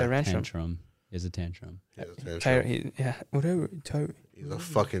 Yeah, yeah. Tyrantrum. Tantrum is a tantrum. Yeah, whatever. He's a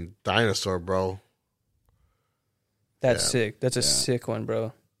fucking dinosaur, bro. That's Yeah. sick. That's a Yeah. sick one,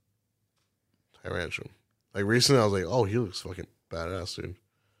 bro. Tyrantrum. Like recently, I was like, oh, he looks fucking badass, dude.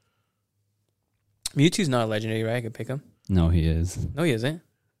 Mewtwo's not a legendary, right? I could pick him. No, he is. No, he isn't.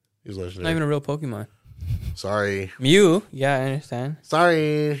 He's Not legendary. even a real Pokemon. Sorry. Mew, yeah, I understand.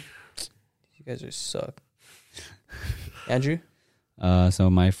 Sorry. You guys are suck. Andrew? So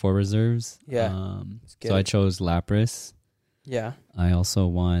my 4 reserves. Yeah. get So I it. chose Lapras. Yeah. I also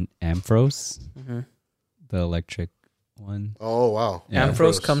want Ampharos, Mm-hmm. the electric one, Oh, wow. Yeah.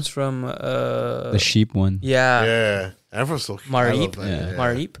 Ampharos comes from the sheep one. yeah, Yeah. Ampharos so cute. Mareep? I love that, Yeah.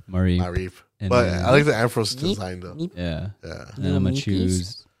 Mareep. Marie. Mareep. And But then- I like the Ampharos design, though. Yeah. Yeah. And then I'm gonna Meepies.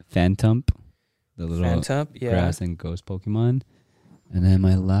 choose Phantump, the little Phantump, yeah. grass and ghost Pokemon. And then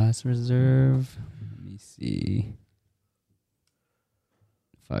my last reserve. Let me see.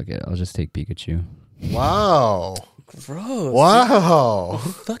 Fuck it, I'll just take Pikachu. Wow. Gross. Wow.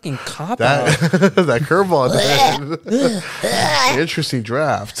 Fucking cop That out. that curveball. Interesting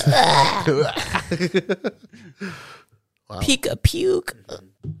draft. Wow. Pika puke.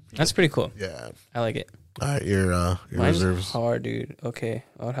 That's pretty cool. Yeah. I like it. All right, your Mine's reserves. hard, dude. Okay.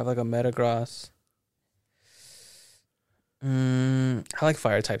 I would have like a Metagross. I like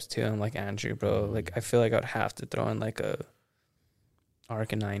fire types too. I'm like Andrew, bro. Like I feel like I'd have to throw in like a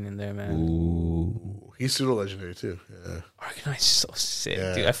Arcanine in there, man. Ooh. He's pseudo legendary too. Yeah. Arcanine's so sick,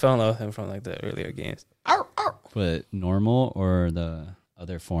 Yeah. dude. I fell in love with him from like the earlier games. But normal or the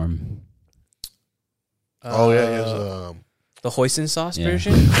other form? Oh yeah, he has the hoisin sauce Yeah.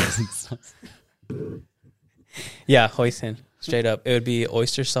 version. Yeah, hoisin. Straight up, it would be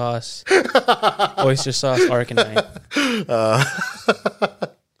oyster sauce, Arcanine.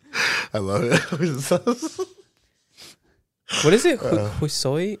 I love it. What is it?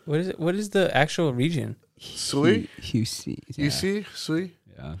 Hosoi? What is it? What is the actual region? Sui? Husey. You see? Sui?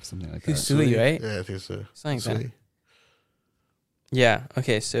 Yeah, something like that. Usui, right? Yeah, I think so. Something like that. Usui. Yeah.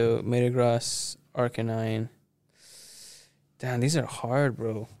 Okay. So Metagross, Arcanine. Damn, these are hard,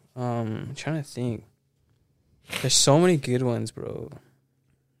 bro. I'm trying to think. There's so many good ones, bro.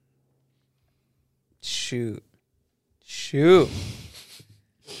 Shoot.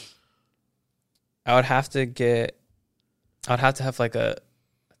 I would have to have like a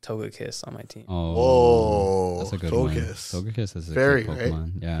Togekiss on my team. Oh, Whoa, that's a good Togekiss. one. Togekiss is a Fairy, good right?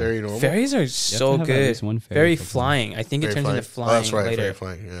 Pokemon. Yeah. Very normal. Fairies are You have to so have at good. least one Very Pokemon. flying. I think it Very turns into flying. flying Oh, that's right. later, Very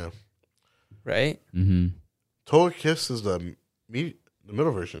flying. Yeah. right? Mm-hmm. Togekiss is the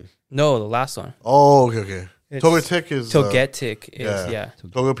middle version. No, the last one. Oh, okay. It's Togetic is Togetic is yeah. yeah.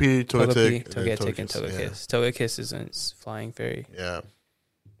 Togepi, Togepi, Togetic, Togetic, and Togekiss. Togekiss is a flying fairy. Yeah.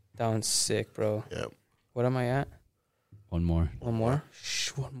 That one's sick, bro. Yeah. What am I at? One more. One more?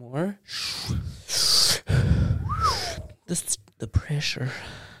 One more? The pressure.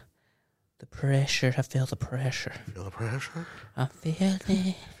 The pressure. I feel the pressure. Feel the pressure? I feel it. Feel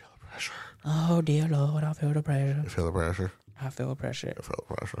the pressure. Oh, dear Lord, I feel the pressure. You feel the pressure? I feel pressure. I feel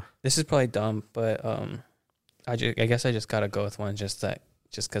the pressure. This is probably dumb, but I guess I just gotta go with one just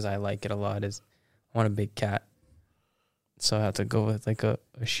because I like it a lot. Is I want a big cat, so I have to go with like a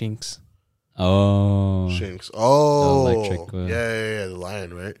Shinx. Oh. Shinx. Oh. The electric, yeah. The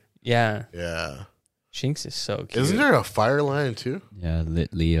lion, right? Yeah, Yeah. Shinx is so cute. Isn't there a fire lion too? Yeah,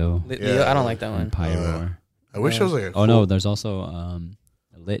 Lit Leo. Leo, I don't like that And one. Pyroar. I wish it was like a Oh no, there's also a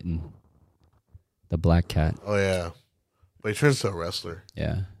Litten. The black cat. Oh yeah. But he turns to a wrestler.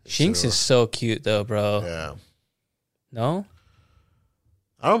 Yeah. Shinx is so cute though, bro. Yeah. No,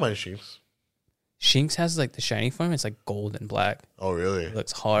 I don't mind Shinx. Shinx has like the shiny form. It's like gold and black. Oh really? It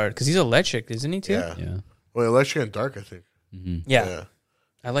looks hard because he's electric, isn't he too? Yeah. Yeah. Well, electric and dark, I think. Mm-hmm. Yeah.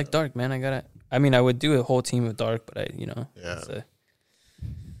 I like dark, man. I mean, I would do a whole team of dark, but Yeah.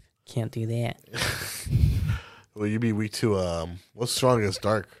 can't do that. Well, you'd be weak to what's strong as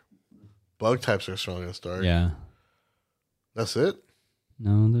dark? Bug types are strong as dark. Yeah. That's it?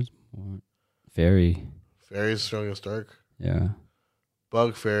 No, there's more. Fairy. Fairy's strong as dark. Yeah.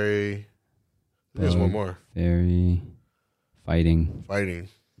 Bug, fairy. There's Bug. one more. Fairy. Fighting. Fighting.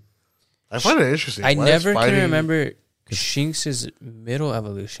 I find it interesting. I Why is never can fighting- remember Shinx's middle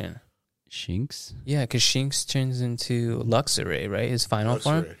evolution. Shinx? Yeah, because Shinx turns into Luxray, right? His final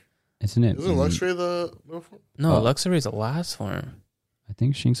form? Luxray. Isn't it? Isn't Luxray the middle form? No, Oh. Luxray is the last form. I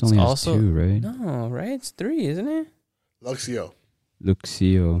think Shinx only has also- 2, right? No, right? It's 3, isn't it? Luxio.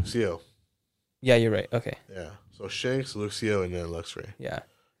 Luxio. Luxio. Yeah, you're right. Okay. Yeah. So Shanks, Luxio, and then Luxray. Yeah.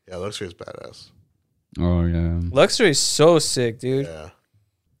 Yeah, Luxray is badass. Oh, yeah. Luxray is so sick, dude. Yeah.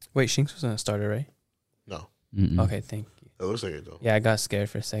 Wait, Shinx wasn't a starter, right? No. Mm-mm. Okay, thank you. It looks like it though. Yeah, I got scared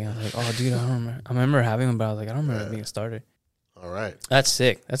for a second. I was like, oh, dude, I don't remember. I remember having him, but I was like, I don't remember Yeah. being a starter. All right. That's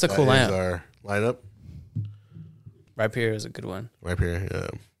sick. That's a cool That is lineup. our lineup Rhyperior is a good one. right here. Yeah.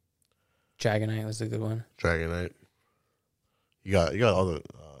 Dragonite was a good one. Dragonite. You got all the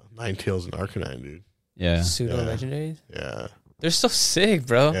Ninetales and Arcanine, dude. Yeah. Pseudo Yeah. legendaries. Yeah. They're so sick,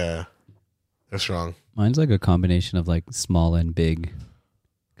 bro. Yeah. They're strong. Mine's like a combination of like small and big.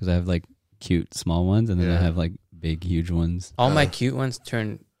 Because I have like cute small ones and then I Yeah. have like big, huge ones. All my cute ones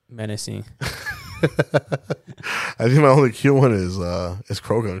turn menacing. I think my only cute one is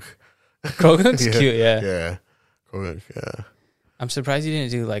Krogunk. Krogunk's Yeah. cute, yeah. Yeah. Krogunk, yeah. I'm surprised you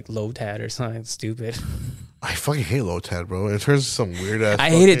didn't do like Lotad or something stupid. I fucking hate Lotad, bro. It turns into some weird ass. I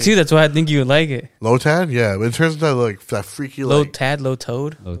hate it too. That's why I think you would like it. Lotad? Yeah, but it turns into like that freaky like. Lotad,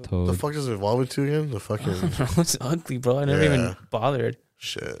 Lotad. Low The toad. fuck does it evolve into again? The fucking It's ugly, bro. I never Yeah. even bothered.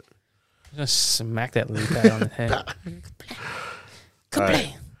 shit. Just smack that Lotad on the head. All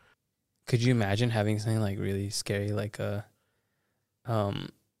right. Could you imagine having something like really scary, like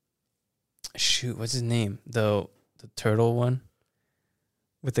shoot, what's his name? The turtle one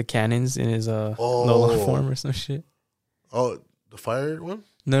with the cannons in his Lola form or some shit. Oh, the fire one?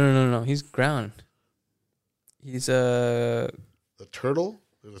 No. He's ground. He's The turtle?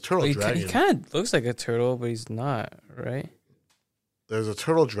 There's a turtle he dragon. kind of looks like a turtle, but he's not, right? There's a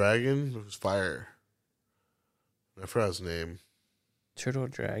turtle dragon who's fire. I forgot his name. Turtle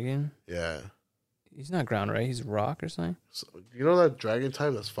dragon. Yeah. He's not ground, right? He's rock or something. So, you know that dragon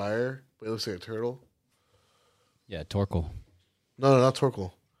type that's fire, but it looks like a turtle? Yeah, Torkoal. No, not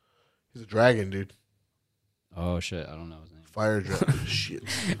Torkoal. He's a dragon, dude. Oh, shit. I don't know his name. Fire dragon. Shit.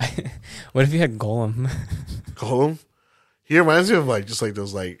 What if you had Golem? Golem? He reminds me of like just like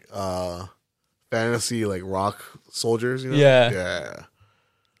those like fantasy like rock soldiers, you know? Yeah.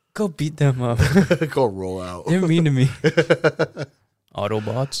 Go beat them up. Yeah. Go roll out. They're mean to me.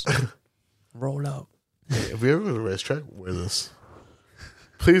 Autobots. Roll out. If we ever go to the racetrack, wear this.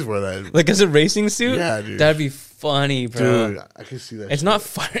 Please wear that. Like as a racing suit? Yeah, dude. That'd be funny, bro. Dude, I can see that. It's shit. not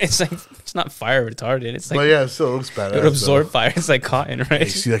fire. It's not fire retarded. It's But like yeah, it still looks badass. it would absorb though. fire. It's like cotton, Hey, right? you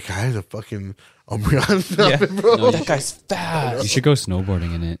see that guy has a fucking Umbreon Yeah. outfit, bro? No, That guy's fast. You should go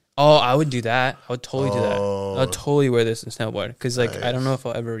snowboarding in it. Oh, I would do that. I would totally do that. Oh. I would totally wear this and snowboard because, like, I don't Nice. know if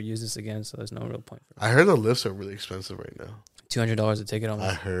I'll ever use this again. So there's no real point. I heard the lifts are really expensive right now. $200 a ticket I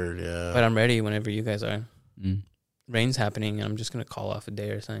almost. heard, yeah. But I'm ready whenever you guys are. Mm. Rain's happening, and I'm just gonna call off a day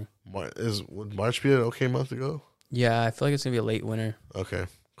or something. Would March be an okay month to go? Yeah, I feel like it's gonna be a late winter, Okay,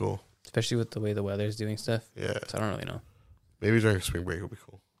 cool. especially with the way the weather's doing stuff. Yeah, So I don't really know. maybe during spring break will be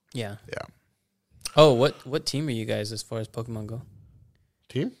cool. Yeah. Yeah. Oh, what team are you guys as far as Pokemon go?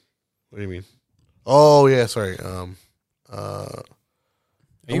 Team? What do you mean? Oh yeah, sorry. Are I'm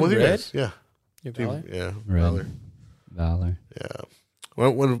you with you red? guys. Yeah, You're team. Valor? Yeah, Red. Valor. Valor. Yeah.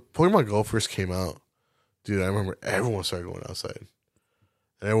 When Pokemon Go first came out, dude, I remember everyone started going outside,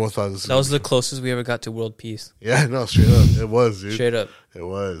 and everyone thought this. That was the closest we ever got to world peace. Yeah, no, straight up, it was, dude. Straight up. It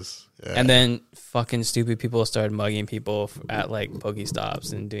was. Yeah. And then fucking stupid people started mugging people at like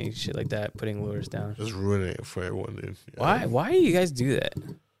Pokestops and doing shit like that, putting lures down. just ruining it for everyone, dude. Yeah. Why? Why do you guys do that?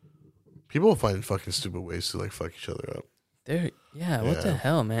 People find fucking stupid ways to like fuck each other up, Yeah. What the Yeah.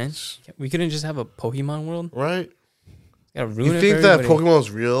 hell, man? We couldn't just have a Pokemon world. right? Gotta ruin You it think for that everybody. Pokemon was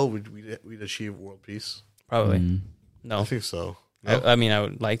real? We'd achieve world peace? Probably Mm. no. I think so. No? I mean, I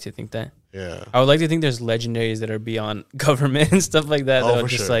would like to think that. Yeah, I would like to think there's legendaries that are beyond government and stuff like that. Oh, that are for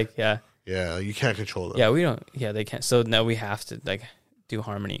just sure. like, yeah, yeah. You can't control them. yeah, we don't, yeah, they can't. So now we have to like do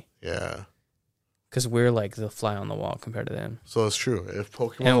harmony Yeah. because we're like the fly on the wall compared to them. So it's true. If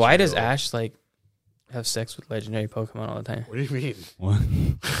Pokemon. And why was does real- Ash like have sex with legendary Pokemon all the time? What do you mean? What?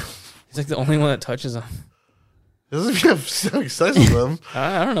 He's like the only one that touches them. Doesn't he have sex with them?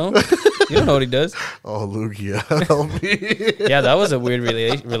 I don't know. You don't know what he does. Oh, Lugia, help me. Yeah, that was a weird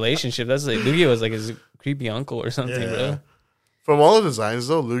relationship. That's like Lugia was like his creepy uncle or something, bro. From all the designs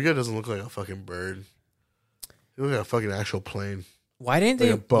though, Lugia doesn't look like a fucking bird. He looks like a fucking actual plane, Why didn't like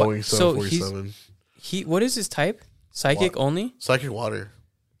they? a Boeing what- so he's 747. what is his type? Psychic Wa- only? Psychic water,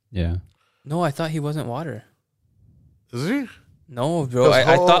 Yeah. No, I thought he wasn't water. is he? No, bro. Because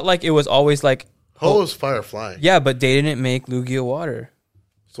I Ho- thought like it was always like Ho is fire flying. yeah, but they didn't make Lugia water.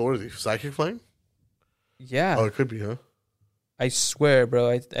 So what is he? Psychic flying? Yeah, Oh, it could be, huh? I swear,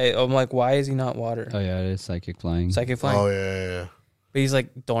 bro. I'm like, why is he not water? Oh yeah, it is psychic flying. Psychic flying, Oh yeah. but he's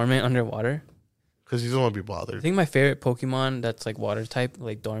like dormant underwater. Because he doesn't want to be I bothered. think my favorite Pokemon that's like water type,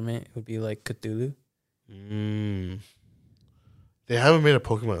 like dormant, would be like Cthulhu. They haven't made a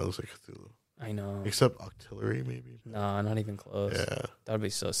Pokemon that looks like Cthulhu, I know. except Octillery, maybe. Nah, not even close. Yeah, That would be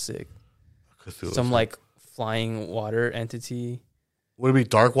so sick. Cthulhu. Some like flying water entity. would it be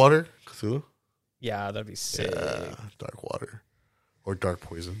Dark Water? Cthulhu? Yeah, that'd be sick. Yeah, Dark Water or Dark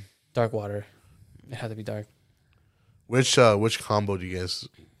Poison. Dark water. It had to be dark. Which combo do you guys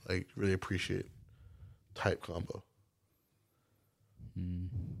like really appreciate? Type combo. Mm.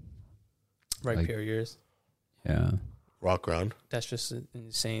 Right Like- pair yours. Yeah. Rock Ground. That's just an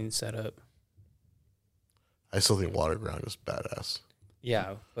insane setup. I still think Water Ground is badass.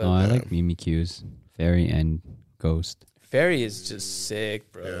 Yeah, but No, I Yeah. like Mimikyu's Fairy and Ghost. Fairy is just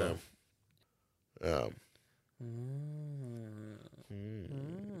sick, bro. Yeah.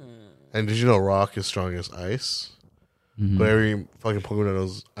 And did you know Rock is strong as ice? Mhm. But every fucking Pokemon that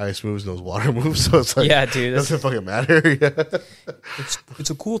knows ice moves knows water moves, so it's like Yeah, dude. doesn't fucking matter. Yeah. It's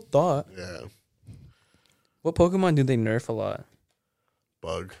a cool thought. Yeah. What Pokemon do they nerf a lot?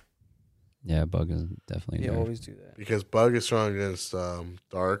 Bug. Yeah, Bug is definitely They there. always do that. Because Bug is strong against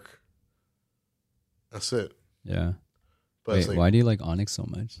Dark. That's it. Yeah. But Wait, it's like why do you like Onyx so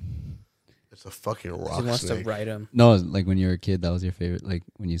much? it's a fucking 'Cause rock he wants snake. to ride him. No, like when you were a kid, that was your favorite. Like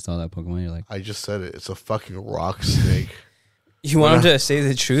when you saw that Pokemon, you're like, I just said it. It's a fucking rock snake. You want him to say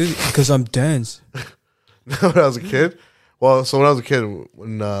the truth? Because I'm dense. When I was a kid, well, so when I was a kid,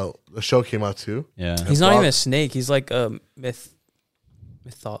 when the show came out too, yeah. He's not Bob- even a snake. He's like a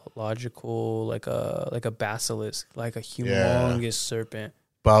mythological, like a basilisk, like a humongous serpent,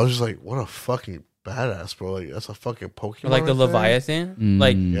 but I was just like, what a fucking badass, bro! Like that's a fucking Pokemon. or like the right there. Leviathan.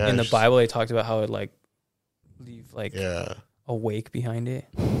 Like Mm. in the Yes. Bible, they talked about how it like leave like Yeah, a wake behind it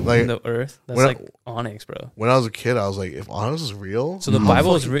like in the earth. That's when I- like Onyx, bro. when I was a kid, I was like, if Onyx is real, So the Mhm.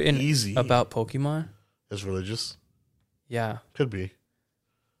 Bible is fucking written easy about Pokemon. it's religious. Yeah. Could be.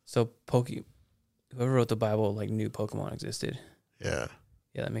 So whoever wrote the Bible like knew Pokemon existed. Yeah,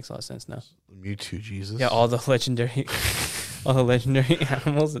 Yeah, that makes a lot of sense now. Mewtwo, Jesus. Yeah, all the legendary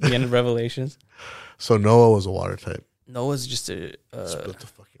animals at the end of Revelations. So Noah was a water type. Noah's just a Split the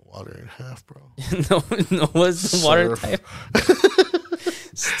fucking water in half, bro. Noah's the water Surf. type.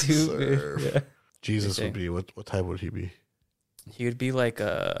 Stupid. Surf. Yeah. Jesus Okay. would be what type would he be? He would be like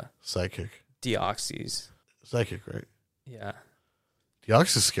a Psychic. Deoxys. Psychic, right? Yeah.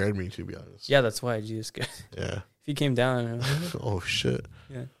 Deoxys scared me, to be honest. Yeah, that's why Jesus. If Yeah. he came down, Oh shit.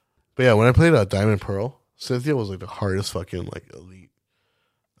 yeah. But yeah, when I played Diamond Pearl, Cynthia was like the hardest fucking like elite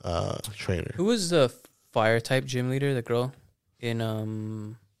trainer. Who was the fire type gym leader? The girl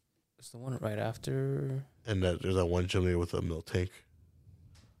in it's the one right after And there's that one gym leader with a milk tank.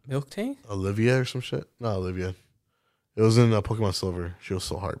 Milk Tank. Olivia or some shit? Not Olivia. It was in Pokemon Silver. She was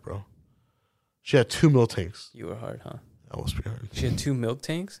so hard, bro. She had 2 milk tanks. You were hard, huh? That must be hard. She had 2 milk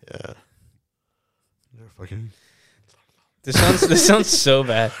tanks. Yeah. They're fucking. This sounds so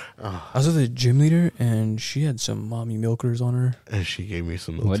bad. Oh. I was with a gym leader, and she had some mommy milkers on her. And she gave me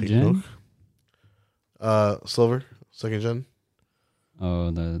some milk What tank gen? milk. Silver, 2nd gen.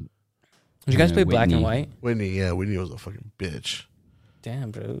 Oh, the Did you guys play Black and Whitney. White? Whitney, yeah, Whitney was a fucking bitch.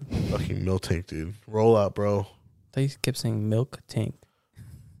 Damn, bro. Fucking milk tank, dude. Roll out, bro. They kept saying milk tank.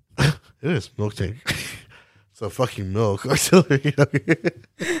 It is milk tank. It's a fucking milk auxiliary. Nah,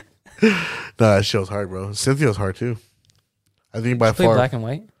 that shit was hard, bro. Cynthia was hard too. I think by Did you play far. Black and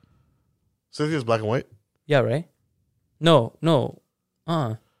White? Cynthia's black and white. Yeah, right? No.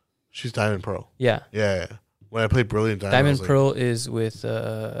 She's Diamond Pearl. Yeah. Yeah. When I played Brilliant Diamond, I Diamond was Pearl is with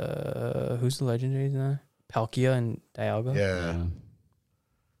who's the legendaries now? Palkia and Dialga. Like, yeah.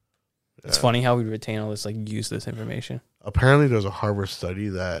 It's Yeah. funny how we retain all this like useless information. Apparently, there's a Harvard study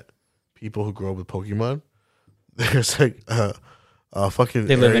that people who grow up with Pokemon, there's like a fucking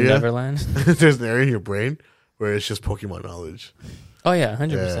They live in area- Neverland. There's an area in your brain where it's just Pokemon knowledge. Oh yeah,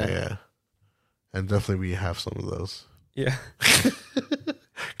 100%. Yeah. And definitely we have some of those Yeah.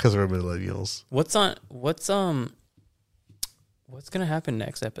 because we're millennials. What's gonna happen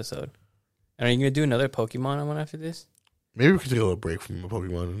next episode? And are you gonna do another Pokemon one after this? Maybe we could take a little break from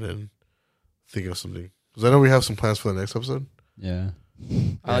Pokemon and then think of something. Because I know we have some plans for the next episode. Yeah.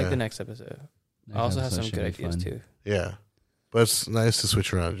 I like Yeah. the next episode. Next I also have episode some should good be ideas fun. too. Yeah. But it's nice to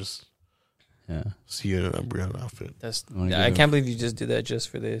switch around. Just Yeah. see you in an Umbreon outfit. That's Wanna I give- can't believe you just did that just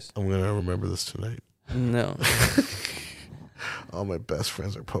for this. I'm going to remember this tonight. No. All my best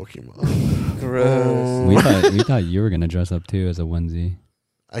friends are Pokemon. Gross. We thought you were gonna dress up too as a onesie.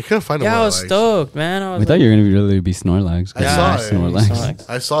 I couldn't find a Yeah, one I was liked. stoked, man. I was We thought you were gonna really be Snorlax. 'cause I you saw are it. Snorlax. Snorlax.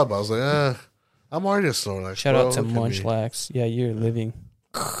 I saw it, but I was like, I'm already a Snorlax. Shout bro. out to Look at me. Munchlax. Yeah, you're living.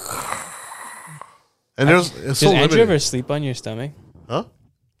 And it's Does so Andrew limited. ever sleep on your stomach? Huh?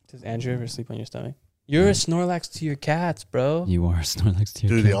 Does Andrew ever sleep on your stomach? You're a Snorlax to your cats, bro. You are Snorlax to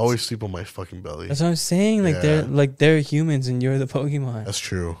your Dude, they kids. always sleep on my fucking belly. That's what I'm saying. Like Yeah. they're humans and you're the Pokemon. That's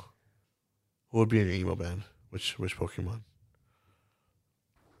true. Who would be in your emo band? Which Pokemon?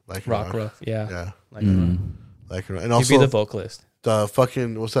 Like Rockruff, yeah. Yeah. Like Like and he'd also be the vocalist. the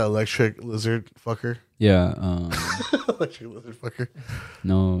fucking what's that electric lizard fucker? Yeah. Electric lizard fucker.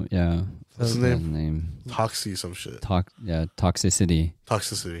 No. Yeah. What's his What's name? Toxie some shit. Toxicity.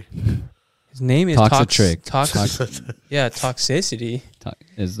 Toxicity. His name is Toxitrick. Yeah, Toxicity.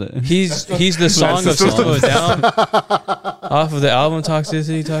 Is the He's the song of That's the Slow It Down off of the album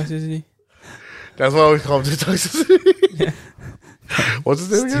Toxicity. That's why we call him the Toxicity. What's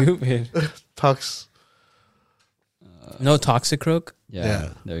his name again? Stupid. Tox. No Toxicroak. yeah, Yeah.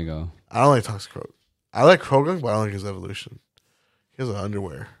 There you go. I don't like Toxicroak. I like Krogan, but I don't like his evolution. He has an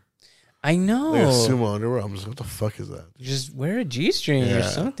underwear. I know. Like a sumo underwear. I'm just, what the fuck is that? Just wear a G-string or Yeah.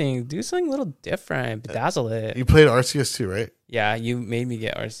 something. Do something a little different. Bedazzle it. You played RCS too, right? Yeah, you made me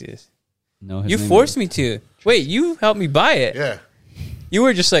get Arceus. No, You forced me to. Wait, you helped me buy it. Yeah. You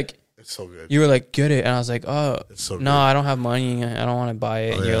were just like, It's so good. you were like, get it. And I was like, oh, It's so good. no, I don't have money. I don't want to buy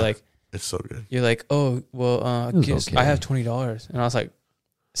it. Oh, And yeah. It's so good. you're like, oh, well, It was guess okay. I have $20. And I was like,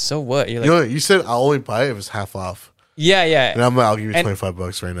 so what? You're like, You know, you said I'll only buy it if it's half off. yeah. And I'm like, I'll give you And-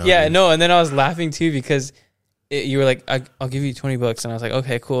 $25 right now. Yeah, dude. no, and then I was laughing too because you were like, I'll give you $20, and I was like,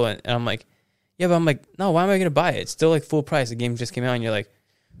 okay, cool, and I'm like, yeah, but I'm like, no, why am I gonna buy it? It's still like full price. The game just came out, and you're like,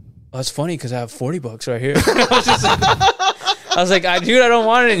 oh, that's funny because I have $40 right here. I was like, dude, I don't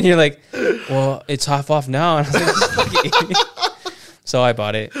want it, and you're like, well, it's half off now, and I was like, just fuck it. So I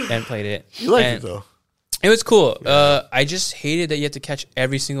bought it and played it. You like And it though. It was cool. I just hated that you had to catch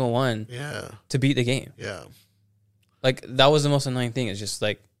every single one Yeah. to beat the game. Yeah. Like that was the most annoying thing. It's just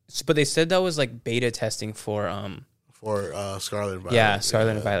like, but they said that was like beta testing for For Scarlet and Violet. yeah,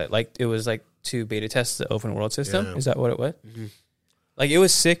 Scarlet and Violet. Like it was like to beta test the open world system. Yeah. Is that what it was? Mhm. Like it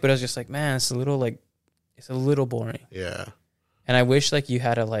was sick, but I was just like, man, it's a little boring. Yeah. And I wish like you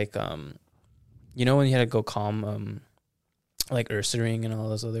had to like you know when you had to go calm like Ursaring and all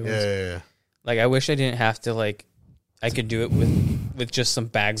those other ones. Yeah. Like I wish I didn't have to like I could do it with with just some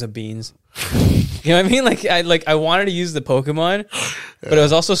bags of beans. You know what I mean? I wanted to use the Pokemon, but it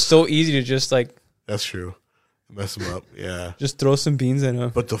was also so easy to just like. That's true. Mess them up. Yeah. Just throw some beans in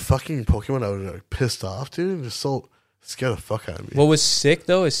them. But the fucking Pokemon, I was like pissed off, dude. Just so scared the fuck out of me. What was sick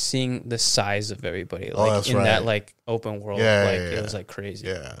though is seeing the size of everybody, like that's in right. that like open world. Yeah, like yeah, it yeah. was like crazy.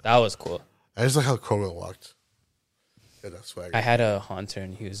 Yeah. That was cool. I just like how Chroma walked. Yeah, that's swag. I had a Haunter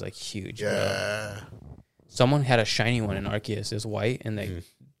and he was like huge. Yeah. Bro. Someone had a shiny one in Arceus. It was white and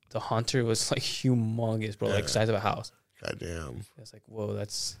the Haunter was like humongous, bro, like size of a house. Goddamn. I was like, whoa,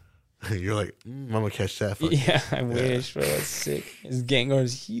 that's You're like, I'm gonna catch that. Fuck. yeah. I wish, bro. That's sick. His Gengar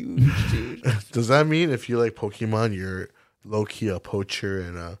is huge, dude. Does that mean if you like Pokemon, you're low key a poacher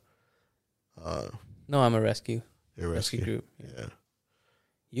and a No, I'm a rescue you're a rescue? group. Yeah.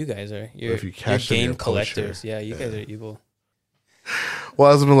 You guys are. You're, if you catch them, game you're a poacher. collectors. Yeah, you guys are evil.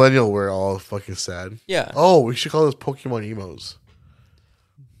 Well, as a millennial, we're all fucking sad. Yeah. Oh, we should call this Pokemon emos.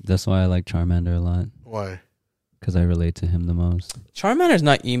 That's why I like Charmander a lot. Why? Because I relate to him the most. Charmander's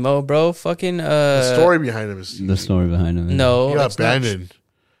not emo, bro. Fucking The story behind him is The story behind him. No, he got it's not. abandoned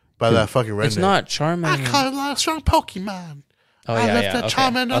by that fucking redneck. It's not I Charmander. caught a lot of strong Pokemon. Oh I yeah, left yeah. that Okay.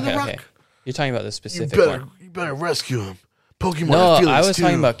 Charmander on the Okay, rock. okay. You're talking about the You specific better, one. you better rescue him. Pokemon No, have feelings I was too.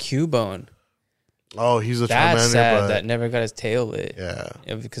 talking about Cubone. Oh, he's a That's Charmander, sad. but That never got his tail lit. yeah,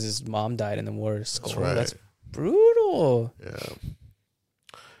 Yeah, because his mom died in the war. Skull. right. That's brutal. yeah.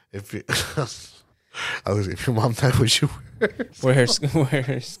 If you, I was, if your mom died, would you Wear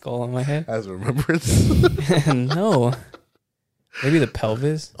her skull on my head? as a remembrance? No. Maybe the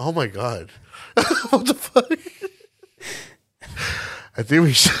pelvis. Oh my god, what the fuck? I think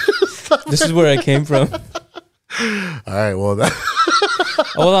we should stop. This is where I came from. All right, well,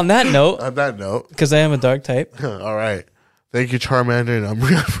 Well, on that note, on that note, because I am a dark type. all right. Thank you, Charmander and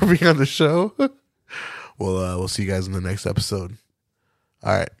Umbreon, for being on the show. We'll see you guys in the next episode.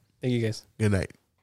 All right. Thank you guys. Good night.